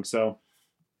 very long. So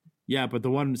Yeah, but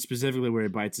the one specifically where he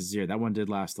bites his ear, that one did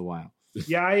last a while.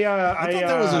 yeah, I thought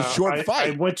that was a short I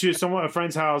fight. went to a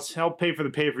friend's house, helped pay for the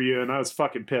pay-per-view, and I was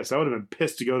fucking pissed. I would have been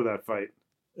pissed to go to that fight.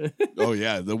 Oh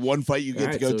yeah, the one fight you get All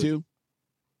to right, go so- to.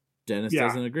 Dennis Yeah.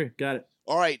 doesn't agree. Got it.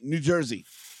 All right, New Jersey.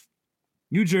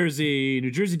 New Jersey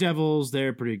Devils,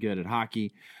 they're pretty good at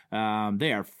hockey.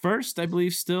 They are first, I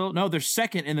believe, still. No, they're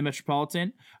second in the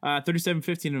Metropolitan,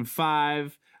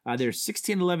 37-15-5. They're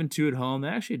 16-11-2 at home.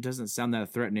 That actually doesn't sound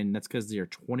that threatening. That's because they are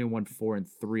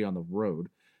 21-4-3 on the road.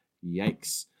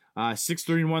 Yikes.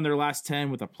 6-3-1 their last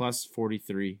 10 with a plus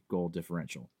 43 goal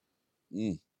differential.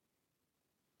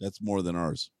 That's more than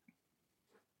ours.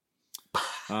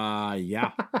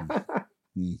 Yeah.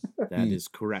 That is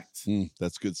correct.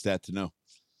 That's a good stat to know.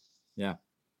 Yeah.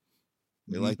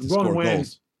 They like to I'm going score win.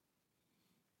 goals.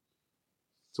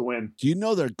 It's a win. Do you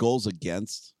know their goals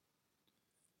against?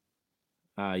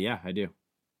 Yeah, I do.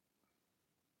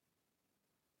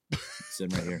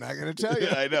 Sitting right here. I'm not going to tell you.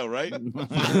 Yeah, I know, right? I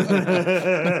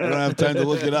don't have time to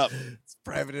look it up. It's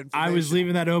private information. I was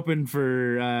leaving that open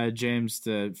for James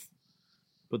to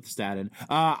put the stat in.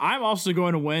 I'm also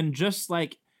going to win, just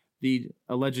like the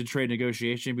alleged trade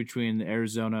negotiation between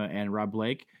Arizona and Rob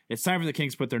Blake. It's time for the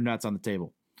Kings to put their nuts on the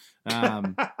table.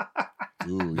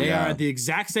 Ooh, They yeah. are at the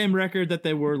exact same record that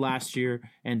they were last year,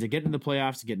 and to get in the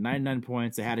playoffs, to get 99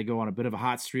 points, they had to go on a bit of a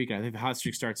hot streak. And I think the hot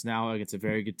streak starts now against a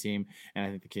very good team, and I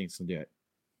think the Kings can do it.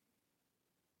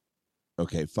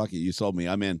 Okay, fuck it. You sold me.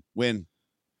 I'm in. Win.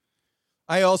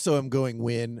 I also am going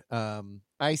win.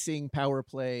 Icing, power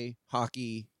play,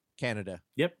 hockey, Canada.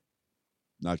 Yep.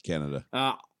 Not Canada.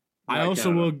 I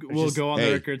also will Just go on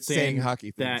the record saying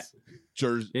hockey that things.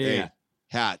 Jersey. Yeah. Hey,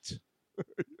 hat.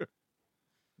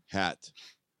 Hat.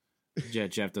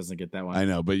 Jeff doesn't get that one. I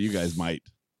know, but you guys might.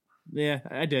 Yeah,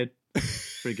 I did.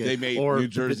 Pretty good. They made Or New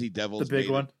Jersey Devils the big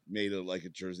one. made a like a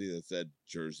jersey that said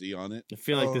Jersey on it. I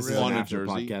feel like Oh, this really? is On an a after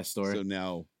jersey. podcast story. So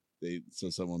now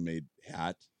someone made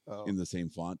hat Oh. in the same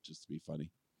font just to be funny.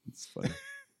 It's funny.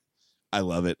 I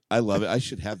love it. I love it. I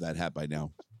should have that hat by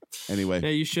now. Anyway. Yeah,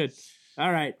 you should.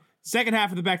 All right. Second half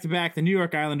of the back-to-back, the New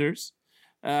York Islanders.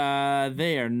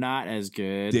 They are not as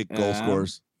good. Dick goal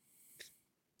scores.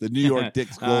 The New York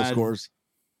Dick's goal scores.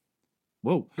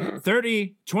 Whoa.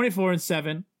 30,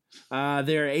 24-7.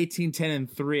 They're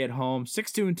 18-10-3 at home.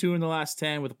 6-2-2 in the last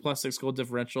 10 with a plus 6 goal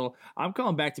differential. I'm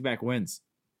calling back-to-back wins.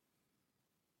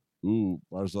 Ooh,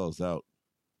 Barzal's out.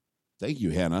 Thank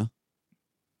you, Hannah.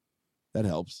 That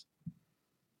helps.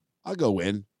 I'll go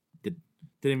win. Didn't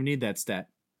even need that stat.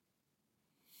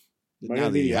 Am I Now gonna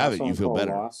that be you the have it, asshole you and feel call a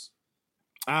better. loss?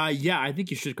 Yeah, I think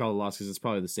you should call a loss because it's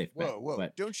probably the safe bet. Whoa.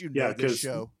 But Don't you Yeah, know this 'cause-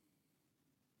 show?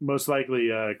 Most likely,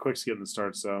 Quick's getting the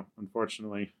start. So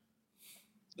unfortunately,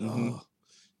 Oh,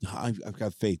 I've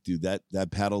got faith, dude.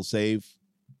 That paddle save,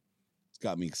 it's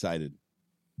got me excited.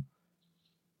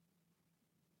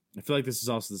 I feel like this is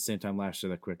also the same time last year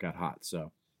that Quick got hot.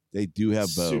 So They do have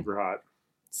Bo. super hot.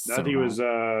 so That he hot. was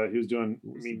doing.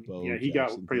 What I was the mean, Bo yeah, he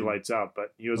Jackson got pretty thing? lights out,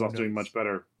 but he was Bo also doing knows. much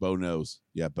better. Bo knows.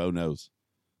 Yeah, Bo knows.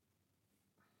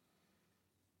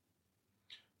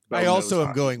 I Bo also knows am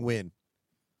hockey. going win.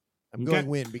 I'm Okay. going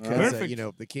win because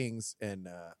Perfect. the Kings and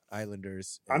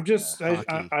Islanders. I'm and, just.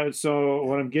 hockey. So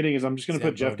what I'm getting is I'm just going to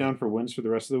put Jeff Zamboni. down for wins for the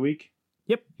rest of the week.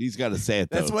 He's got to say it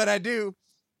though. That's what I do.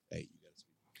 Hey,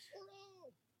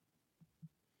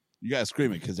 you got to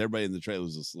scream it because everybody in the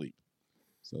trailer's asleep.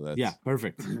 So that's Yeah,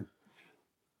 perfect.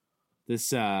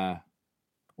 This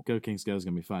Go Kings Go is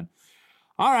gonna be fun.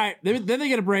 All right, then they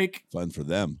get a break fun for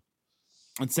them.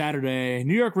 on Saturday.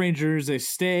 New York Rangers, they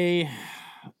stay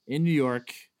in New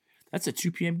York. That's a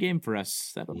 2 p.m. game for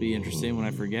us. That'll be interesting when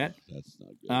I forget. That's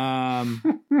not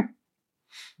good.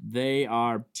 They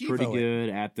are pretty TiVo it. good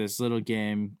at this little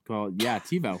game called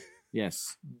TiVo.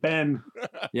 Yes, Ben,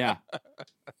 yeah.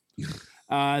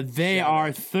 They Shout are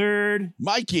out. third.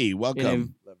 Mikey,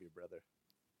 welcome. Love you, brother.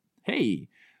 Hey,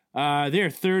 they are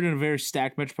third in a very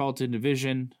stacked Metropolitan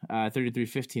Division.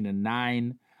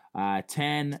 33-15-9,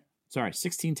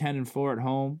 16-10-4 at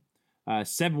home.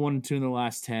 7-1-2 in the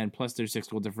last 10, plus 36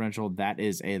 goal differential. That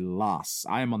is a loss.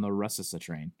 I am on the Russisa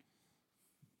train.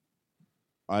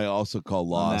 I also call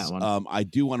loss. I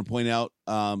do want to point out,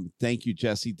 thank you,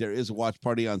 Jesse. There is a watch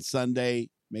party on Sunday.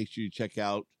 Make sure you check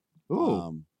out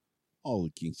all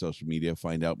the King social media.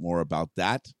 Find out more about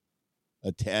that.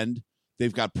 Attend.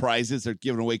 They've got prizes. They're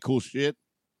giving away cool shit.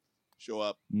 Show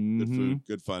up. Good food.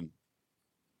 Good fun.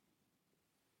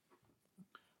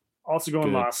 Also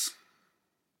going loss.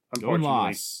 Unfortunately. Going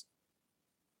loss.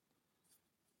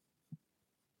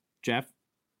 Jeff?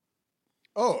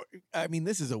 Oh, I mean,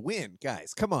 this is a win,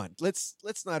 guys. Come on. Let's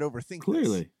not overthink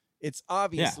Clearly. this. It's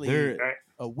obviously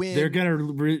a win. They're going to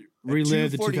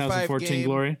relive the 2014 game.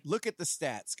 glory. Look at the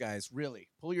stats, guys. Really.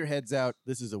 Pull your heads out.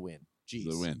 This is a win. Jeez.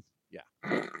 It's a win. Yeah.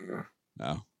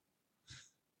 Oh.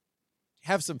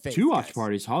 Have some faith. 2 watch guys.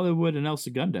 parties, Hollywood and El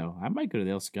Segundo. I might go to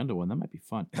the El Segundo one. That might be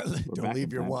fun. Don't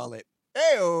leave your wallet.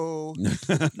 Hey-oh.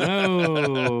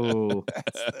 No.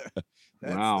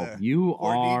 Wow. You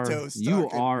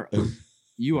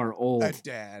are old. A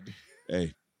dad.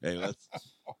 Hey, can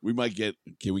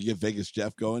we get Vegas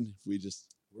Jeff going? If we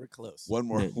just we're close. One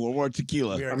more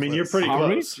tequila. I mean, you're pretty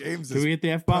close. James Can is we get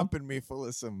the F-bomb? pumping me full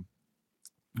of some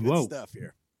good Whoa. stuff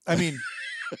here. I mean,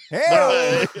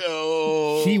 hey,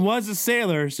 he was a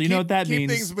sailor, so you know what that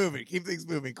means. Keep things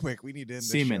moving quick. We need to end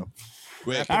this Seaman. show.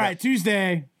 Quick. All right,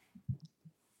 Tuesday.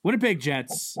 Winnipeg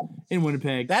Jets in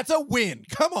Winnipeg. That's a win.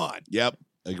 Come on. Yep.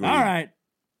 Agreed. All right.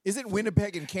 Isn't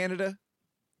Winnipeg in Canada?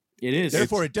 It is.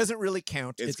 Therefore, it doesn't really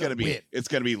count. It's gonna be. win. It's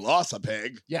gonna be loss a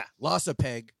peg. Yeah, loss a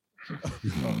peg.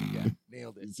 Oh yeah,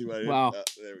 nailed it. You see what I did? Wow. There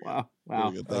we go. Wow.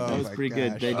 Very good. Thank That you. was pretty gosh.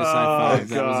 good. They just high fives.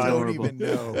 That was God. Don't adorable. even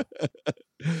know.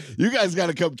 You guys got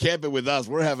to come camping with us.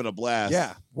 We're having a blast.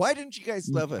 Yeah. Why didn't you guys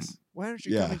love us? Why aren't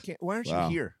you coming? Why aren't Wow.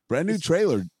 you here? Brand new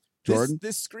trailer, Jordan.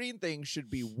 This screen thing should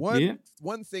be one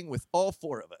thing with all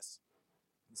 4 of us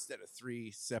instead of 3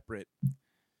 separate.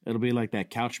 It'll be like that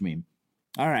couch meme.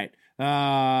 All right.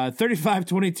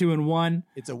 35-22-1.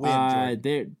 It's a win. Jordan.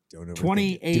 They're Don't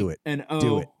overthink it. Do it.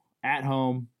 28-0 at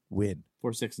home. Win.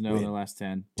 4-6-0 in Win. the last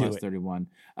 10. Do Plus it. 31.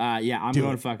 Yeah, I'm Do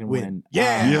going it. to fucking Win. win.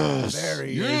 Yeah. Yes. There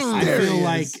he Yes. is. I There feel he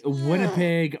like is.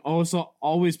 Winnipeg also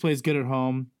always plays good at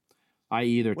home,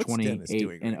 i.e. their What's Dennis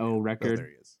doing 28-0 right now? record. Oh, there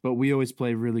he is. But we always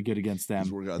play really good against them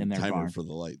We're in on their timer barn. for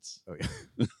the lights. Oh yeah.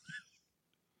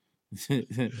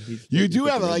 You do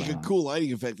have like a cool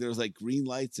lighting effect. There's like green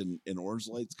lights and orange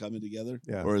lights coming together.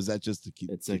 Yeah. Or is that just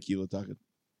It's tequila talking?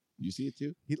 You see it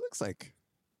too? He looks like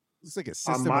a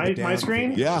system my- of a my Down screen?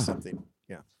 video or Yeah. something.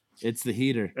 Yeah. It's the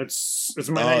heater. It's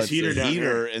my nice it's heater the down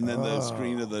heater here. and then the Oh.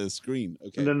 screen of the screen.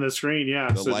 Okay. And then the screen,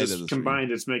 yeah. The So light of just the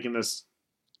combined, it's making this.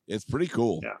 It's pretty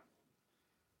cool. Yeah.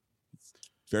 It's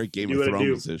very Game Do of what it do.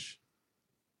 Thrones-ish.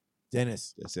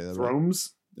 Dennis. Did I say that right?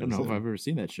 Thrones? I don't know if I've ever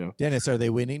seen that show. Dennis, are they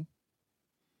winning?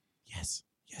 Yes.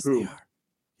 Yes, Who? they are.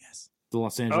 Yes. The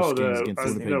Los Angeles Oh, Kings the against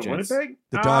the Winnipeg Jets. Winnipeg?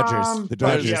 The Dodgers. The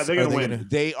Dodgers. Yeah, they're Are going to they win.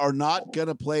 They are not going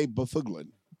to play Buffuglen.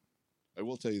 I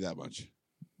will tell you that much.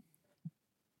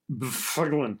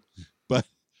 Fuggling. But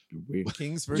Weird.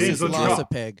 Kings James, versus let's go.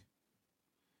 Lossapeg.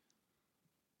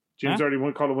 James Huh? already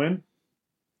won, called a win?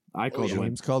 I called yeah. it win.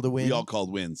 James called a win. we all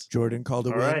called wins. Jordan called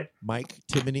a All win. right. Mike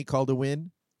Timoney called a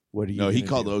win. What are you? No, he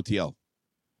gonna called do? OTL.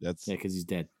 That's Yeah, because he's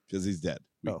dead. because he's dead.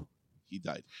 Oh. He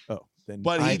died. Oh, then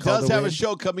But I he called does have a win.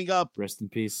 show coming up, Rest in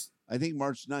peace. I think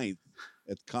March 9th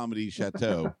at Comedy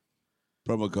Chateau.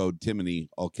 Promo code Timony,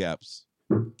 all caps.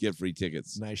 Get free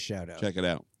tickets. Nice shout out, Check it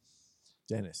out.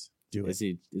 Dennis. Do Is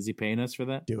it. he paying us for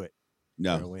that? Do it. For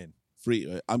a No, win.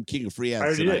 free. I'm king of free I ads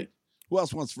already tonight. did. Who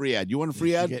else wants free ad? You want a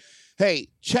free You ad? get- Hey,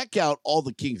 check out all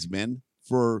the Kings men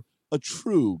for a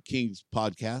true Kings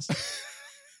podcast.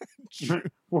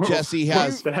 Whoa. Jesse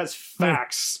has That has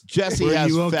facts. Jesse Where has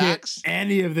you won't facts. get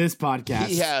any of this podcast.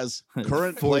 He has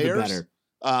current For the players. better.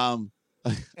 And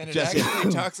it Jesse-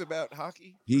 actually talks about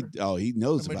hockey. He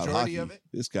knows The about majority hockey. of it?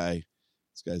 This guy's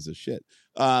a shit.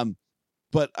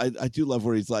 But I do love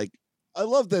where he's like, I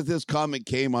love that this comment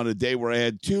came on a day where I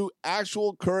had 2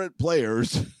 actual current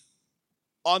players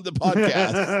on the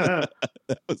podcast.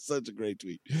 That was such a great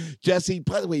tweet. Jesse,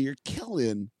 by the way, you're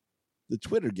killing the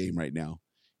Twitter game right now.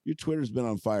 Your Twitter's been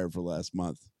on fire for the last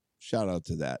month. Shout out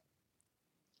to that.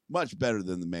 Much better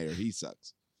than the mayor. He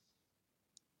sucks.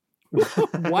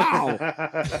 Wow.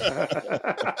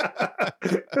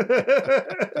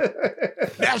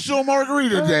 National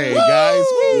Margarita Day, guys.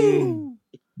 Woo!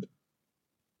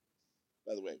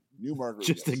 By the way, new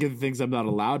margarita. Just think of the things I'm not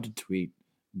allowed to tweet.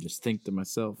 And just think to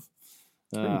myself.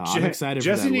 I'm Je- excited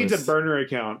Jesse for that needs list. a burner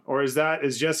account. Or is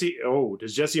Jesse? Oh,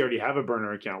 does Jesse already have a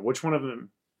burner account? Which one of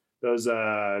them, those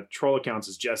troll accounts,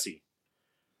 is Jesse?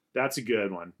 That's a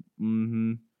good one.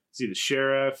 Mm-hmm. Is he the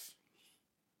sheriff?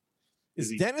 Is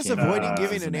he Dennis can't- avoiding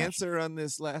giving doesn't an matter. answer on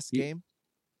this last game?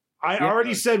 I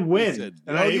already said win. said-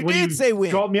 and Oh, you when did say win.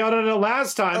 Called me out on it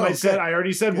last time. Oh, I said good. I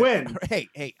already said Good. win. Hey,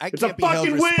 I It's a can't be held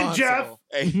fucking win, responsible.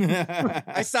 Hey,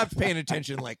 I stopped paying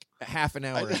attention like a half an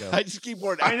hour ago. I just keep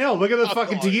more. I know. Look at the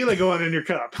fucking tequila going in your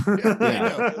cup. I know.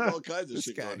 There's all kinds of This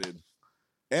shit guy. going in.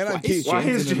 And I'm Why is Why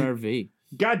James is in an you- RV?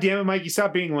 God damn it, Mikey!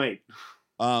 Stop being late.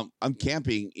 I'm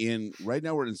camping in right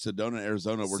now. We're in Sedona,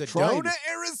 Arizona. We're Sedona,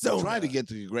 Arizona. trying to get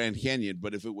to the Grand Canyon,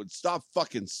 but if it would stop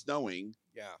fucking snowing,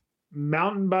 Yeah.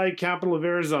 Mountain bike capital of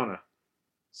Arizona.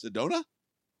 Sedona?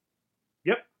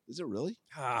 Yep. Is it really?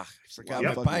 Ah, I forgot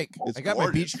Yep. my bike. It's I got my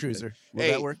gorgeous. beach cruiser. Will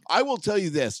Hey, that work? I will tell you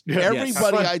this. Yeah.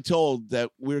 Everybody Yes. I told that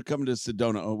we were coming to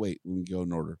Sedona. Oh wait, let me go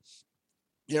in order.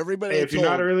 Everybody Hey, I if you're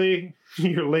told not early,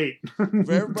 you're late. For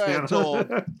everybody I Yeah. told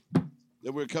that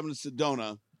we were coming to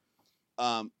Sedona,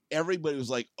 everybody was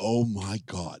like, "Oh my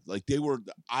god!" Like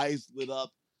the eyes lit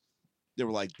up. They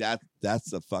were like, "That's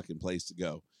the fucking place to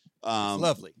go." It's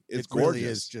lovely. It's it really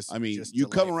gorgeous. is just. I mean, just you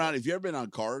come delightful. around. If you ever been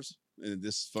on cars, and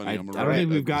this is funny. I I'm gonna don't write,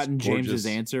 think we've this gotten James's gorgeous-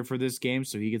 answer for this game,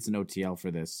 so he gets an OTL for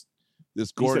this. This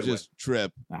He said gorgeous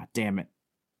trip. Ah, damn it.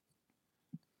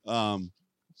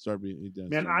 Sorry, he does.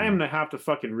 Man, I am gonna have to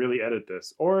fucking really edit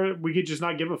this, or we could just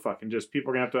not give a fuck and just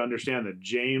people are gonna have to understand that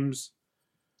James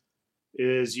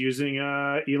is using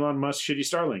Elon Musk shitty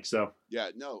Starlink. So Yeah,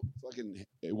 no, fucking.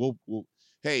 We'll.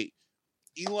 Hey,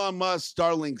 Elon Musk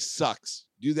Starlink sucks.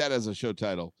 Do that as a show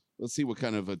title. Let's see what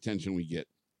kind of attention we get.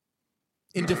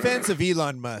 In defense of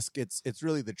Elon Musk, it's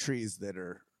really the trees that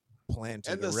are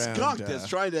planted And the around. skunk that's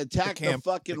trying to attack the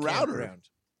fucking router. campground.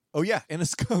 Oh yeah, and a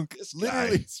skunk. This Literally,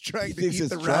 guy, it's trying he to thinks eat it's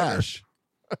the router. trash.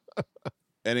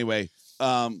 Anyway,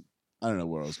 I don't know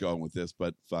where I was going with this,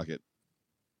 but fuck it.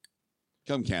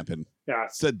 Come camping. yeah,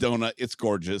 Sedona, it's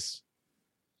gorgeous.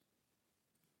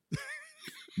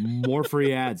 More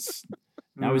free ads.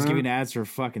 Now he's Mhm. giving ads for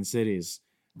fucking cities.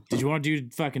 Did you want to do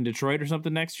fucking Detroit or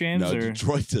something next, James? No, or?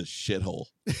 Detroit's a shithole.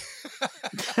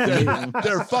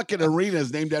 Their fucking arena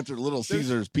is named after Little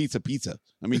Caesars Pizza.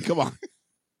 I mean, come on.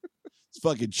 It's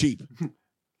fucking cheap.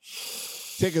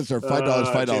 Tickets are $5,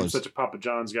 $5. James, such a Papa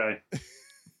John's guy.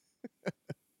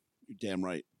 You're damn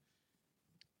right.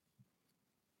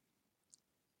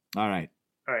 All right.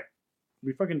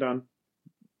 We fucking done.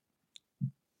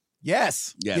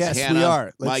 Yes, Yes, we Hannah,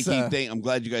 are. Let's, Mikey, I'm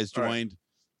glad you guys all right. joined.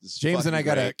 This is James and I fucking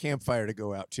got a great. campfire to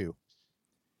go out to.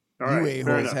 All You right,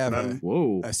 fair a-holes enough. have I'm-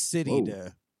 Whoa. a city Whoa.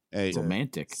 to Hey,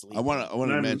 Romantic. sleep. I want to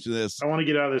I'm- mention this. I want to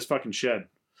get out of this fucking shed.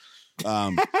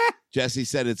 Jesse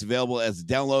said it's available as a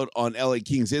download on LA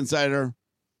Kings Insider.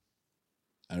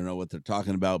 I don't know what they're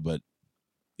talking about, but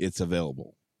it's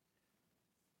available.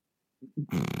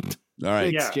 All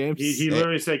right. Thanks, Yeah, James. he Hey.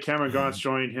 literally said Cameron Gauntz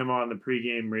joined him on the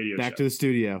pregame radio Back show. to the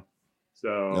studio. So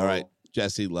All right.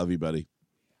 Jesse, love you, buddy.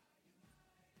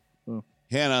 Oh.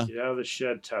 Hannah, get out of the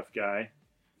shed, tough guy.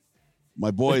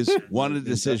 my boys want a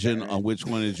decision on which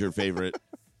one is your favorite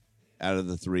out of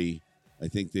the three. I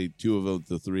think two of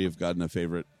the three have gotten a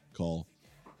favorite call.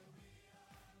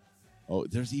 Oh,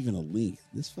 there's even a link.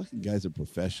 This fucking guy's a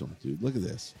professional, dude. Look at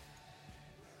this.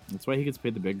 That's why he gets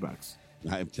paid the big bucks.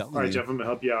 I'm telling All right, you. Jeff, I'm gonna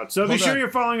help you out. So be Hold sure on. you're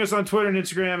following us on Twitter and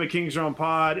Instagram at Kings Realm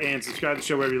Pod, and subscribe to the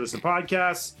show wherever you listen to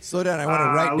podcasts, Slow down. I want to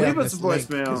write leave down us this a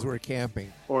voicemail. because we're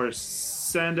camping. or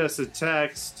send us a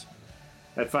text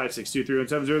at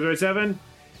 562-317-0037.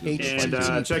 And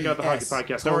check out the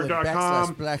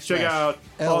hockeypodcastnetwork.com. Check out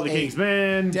all the Kings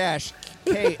men. Dash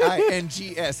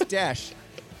KINGS dash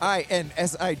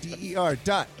INSIDER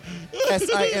dot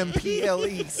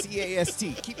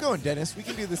SIMPLECAST. Keep going, Dennis. We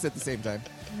can do this at the same time.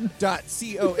 Dot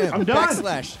COM I'm done.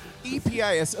 backslash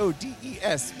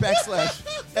EPISODES backslash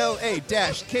LA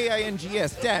dash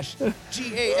KINGS dash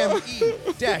GAME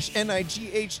dash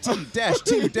NIGHT dash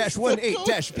 2 dash 18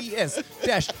 dash BS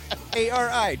dash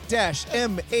ARI dash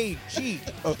MAG.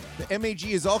 Oh, the MAG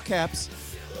is all caps.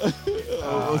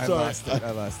 I lost it.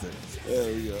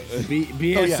 There we go.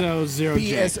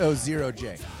 BSO0J.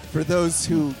 BSO0J. For those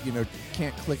who,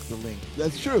 can't click the link,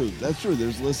 That's true.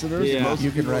 There's listeners. Yeah. and most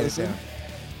you can people write it listen. down.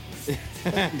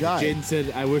 Guy. Jaden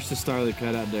said, I wish the Starlet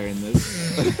cut out during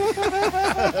this.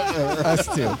 Us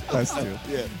too.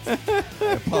 Yeah.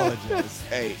 I apologize.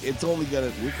 Hey, we've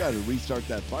got to restart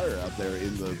that fire out there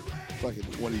in the fucking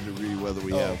 20-degree weather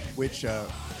we have. Which,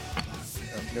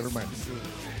 never mind.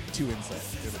 Two inside.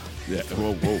 Yeah.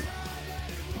 Whoa.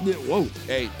 Whoa.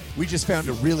 Hey, We just found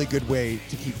a really good way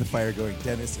to keep the fire going.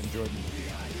 Dennis and Jordan will see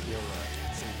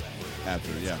that.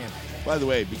 after, yeah. Camping. By the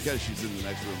way, because she's in the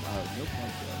next room, no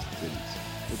podcast. Goodness.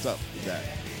 What's up with that?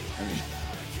 I mean,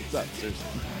 what's up?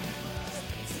 Seriously.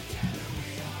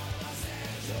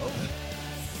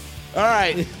 All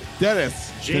right,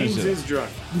 Dennis. James finish it. is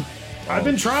drunk. I've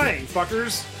been trying,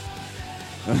 fuckers.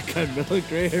 Cut Miller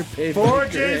Gray, For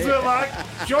James Whitlock,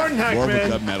 Jordan More of a Heckman,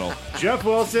 cut metal. Jeff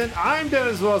Wilson, I'm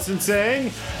Dennis Wilson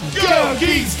saying, Go,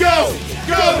 Geeks, go!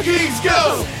 Go, Geeks,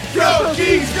 go! Go,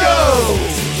 Geeks,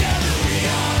 go!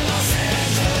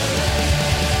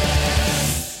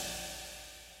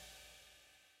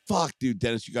 Fuck, dude,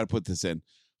 Dennis, you got to put this in.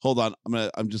 Hold on,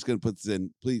 I'm just gonna put this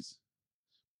in, please.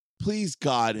 Please,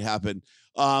 God, happen.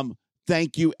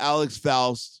 Thank you, Alex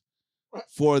Faust,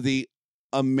 for the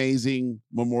amazing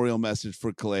memorial message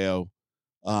for Kaleo.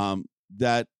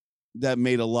 That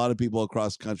made a lot of people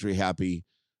across the country happy.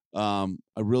 I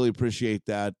really appreciate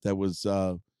that. That was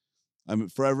I'm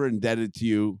forever indebted to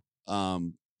you.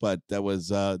 But that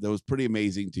was pretty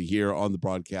amazing to hear on the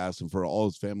broadcast and for all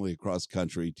his family across the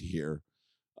country to hear.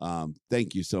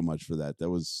 Thank you so much for that. That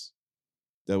was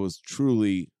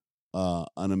truly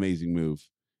an amazing move.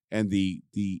 And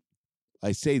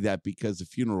I say that because the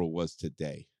funeral was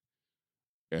today.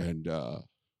 And a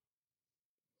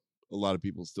lot of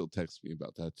people still text me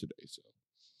about that today.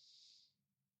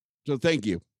 So thank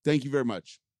you. Thank you very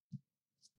much.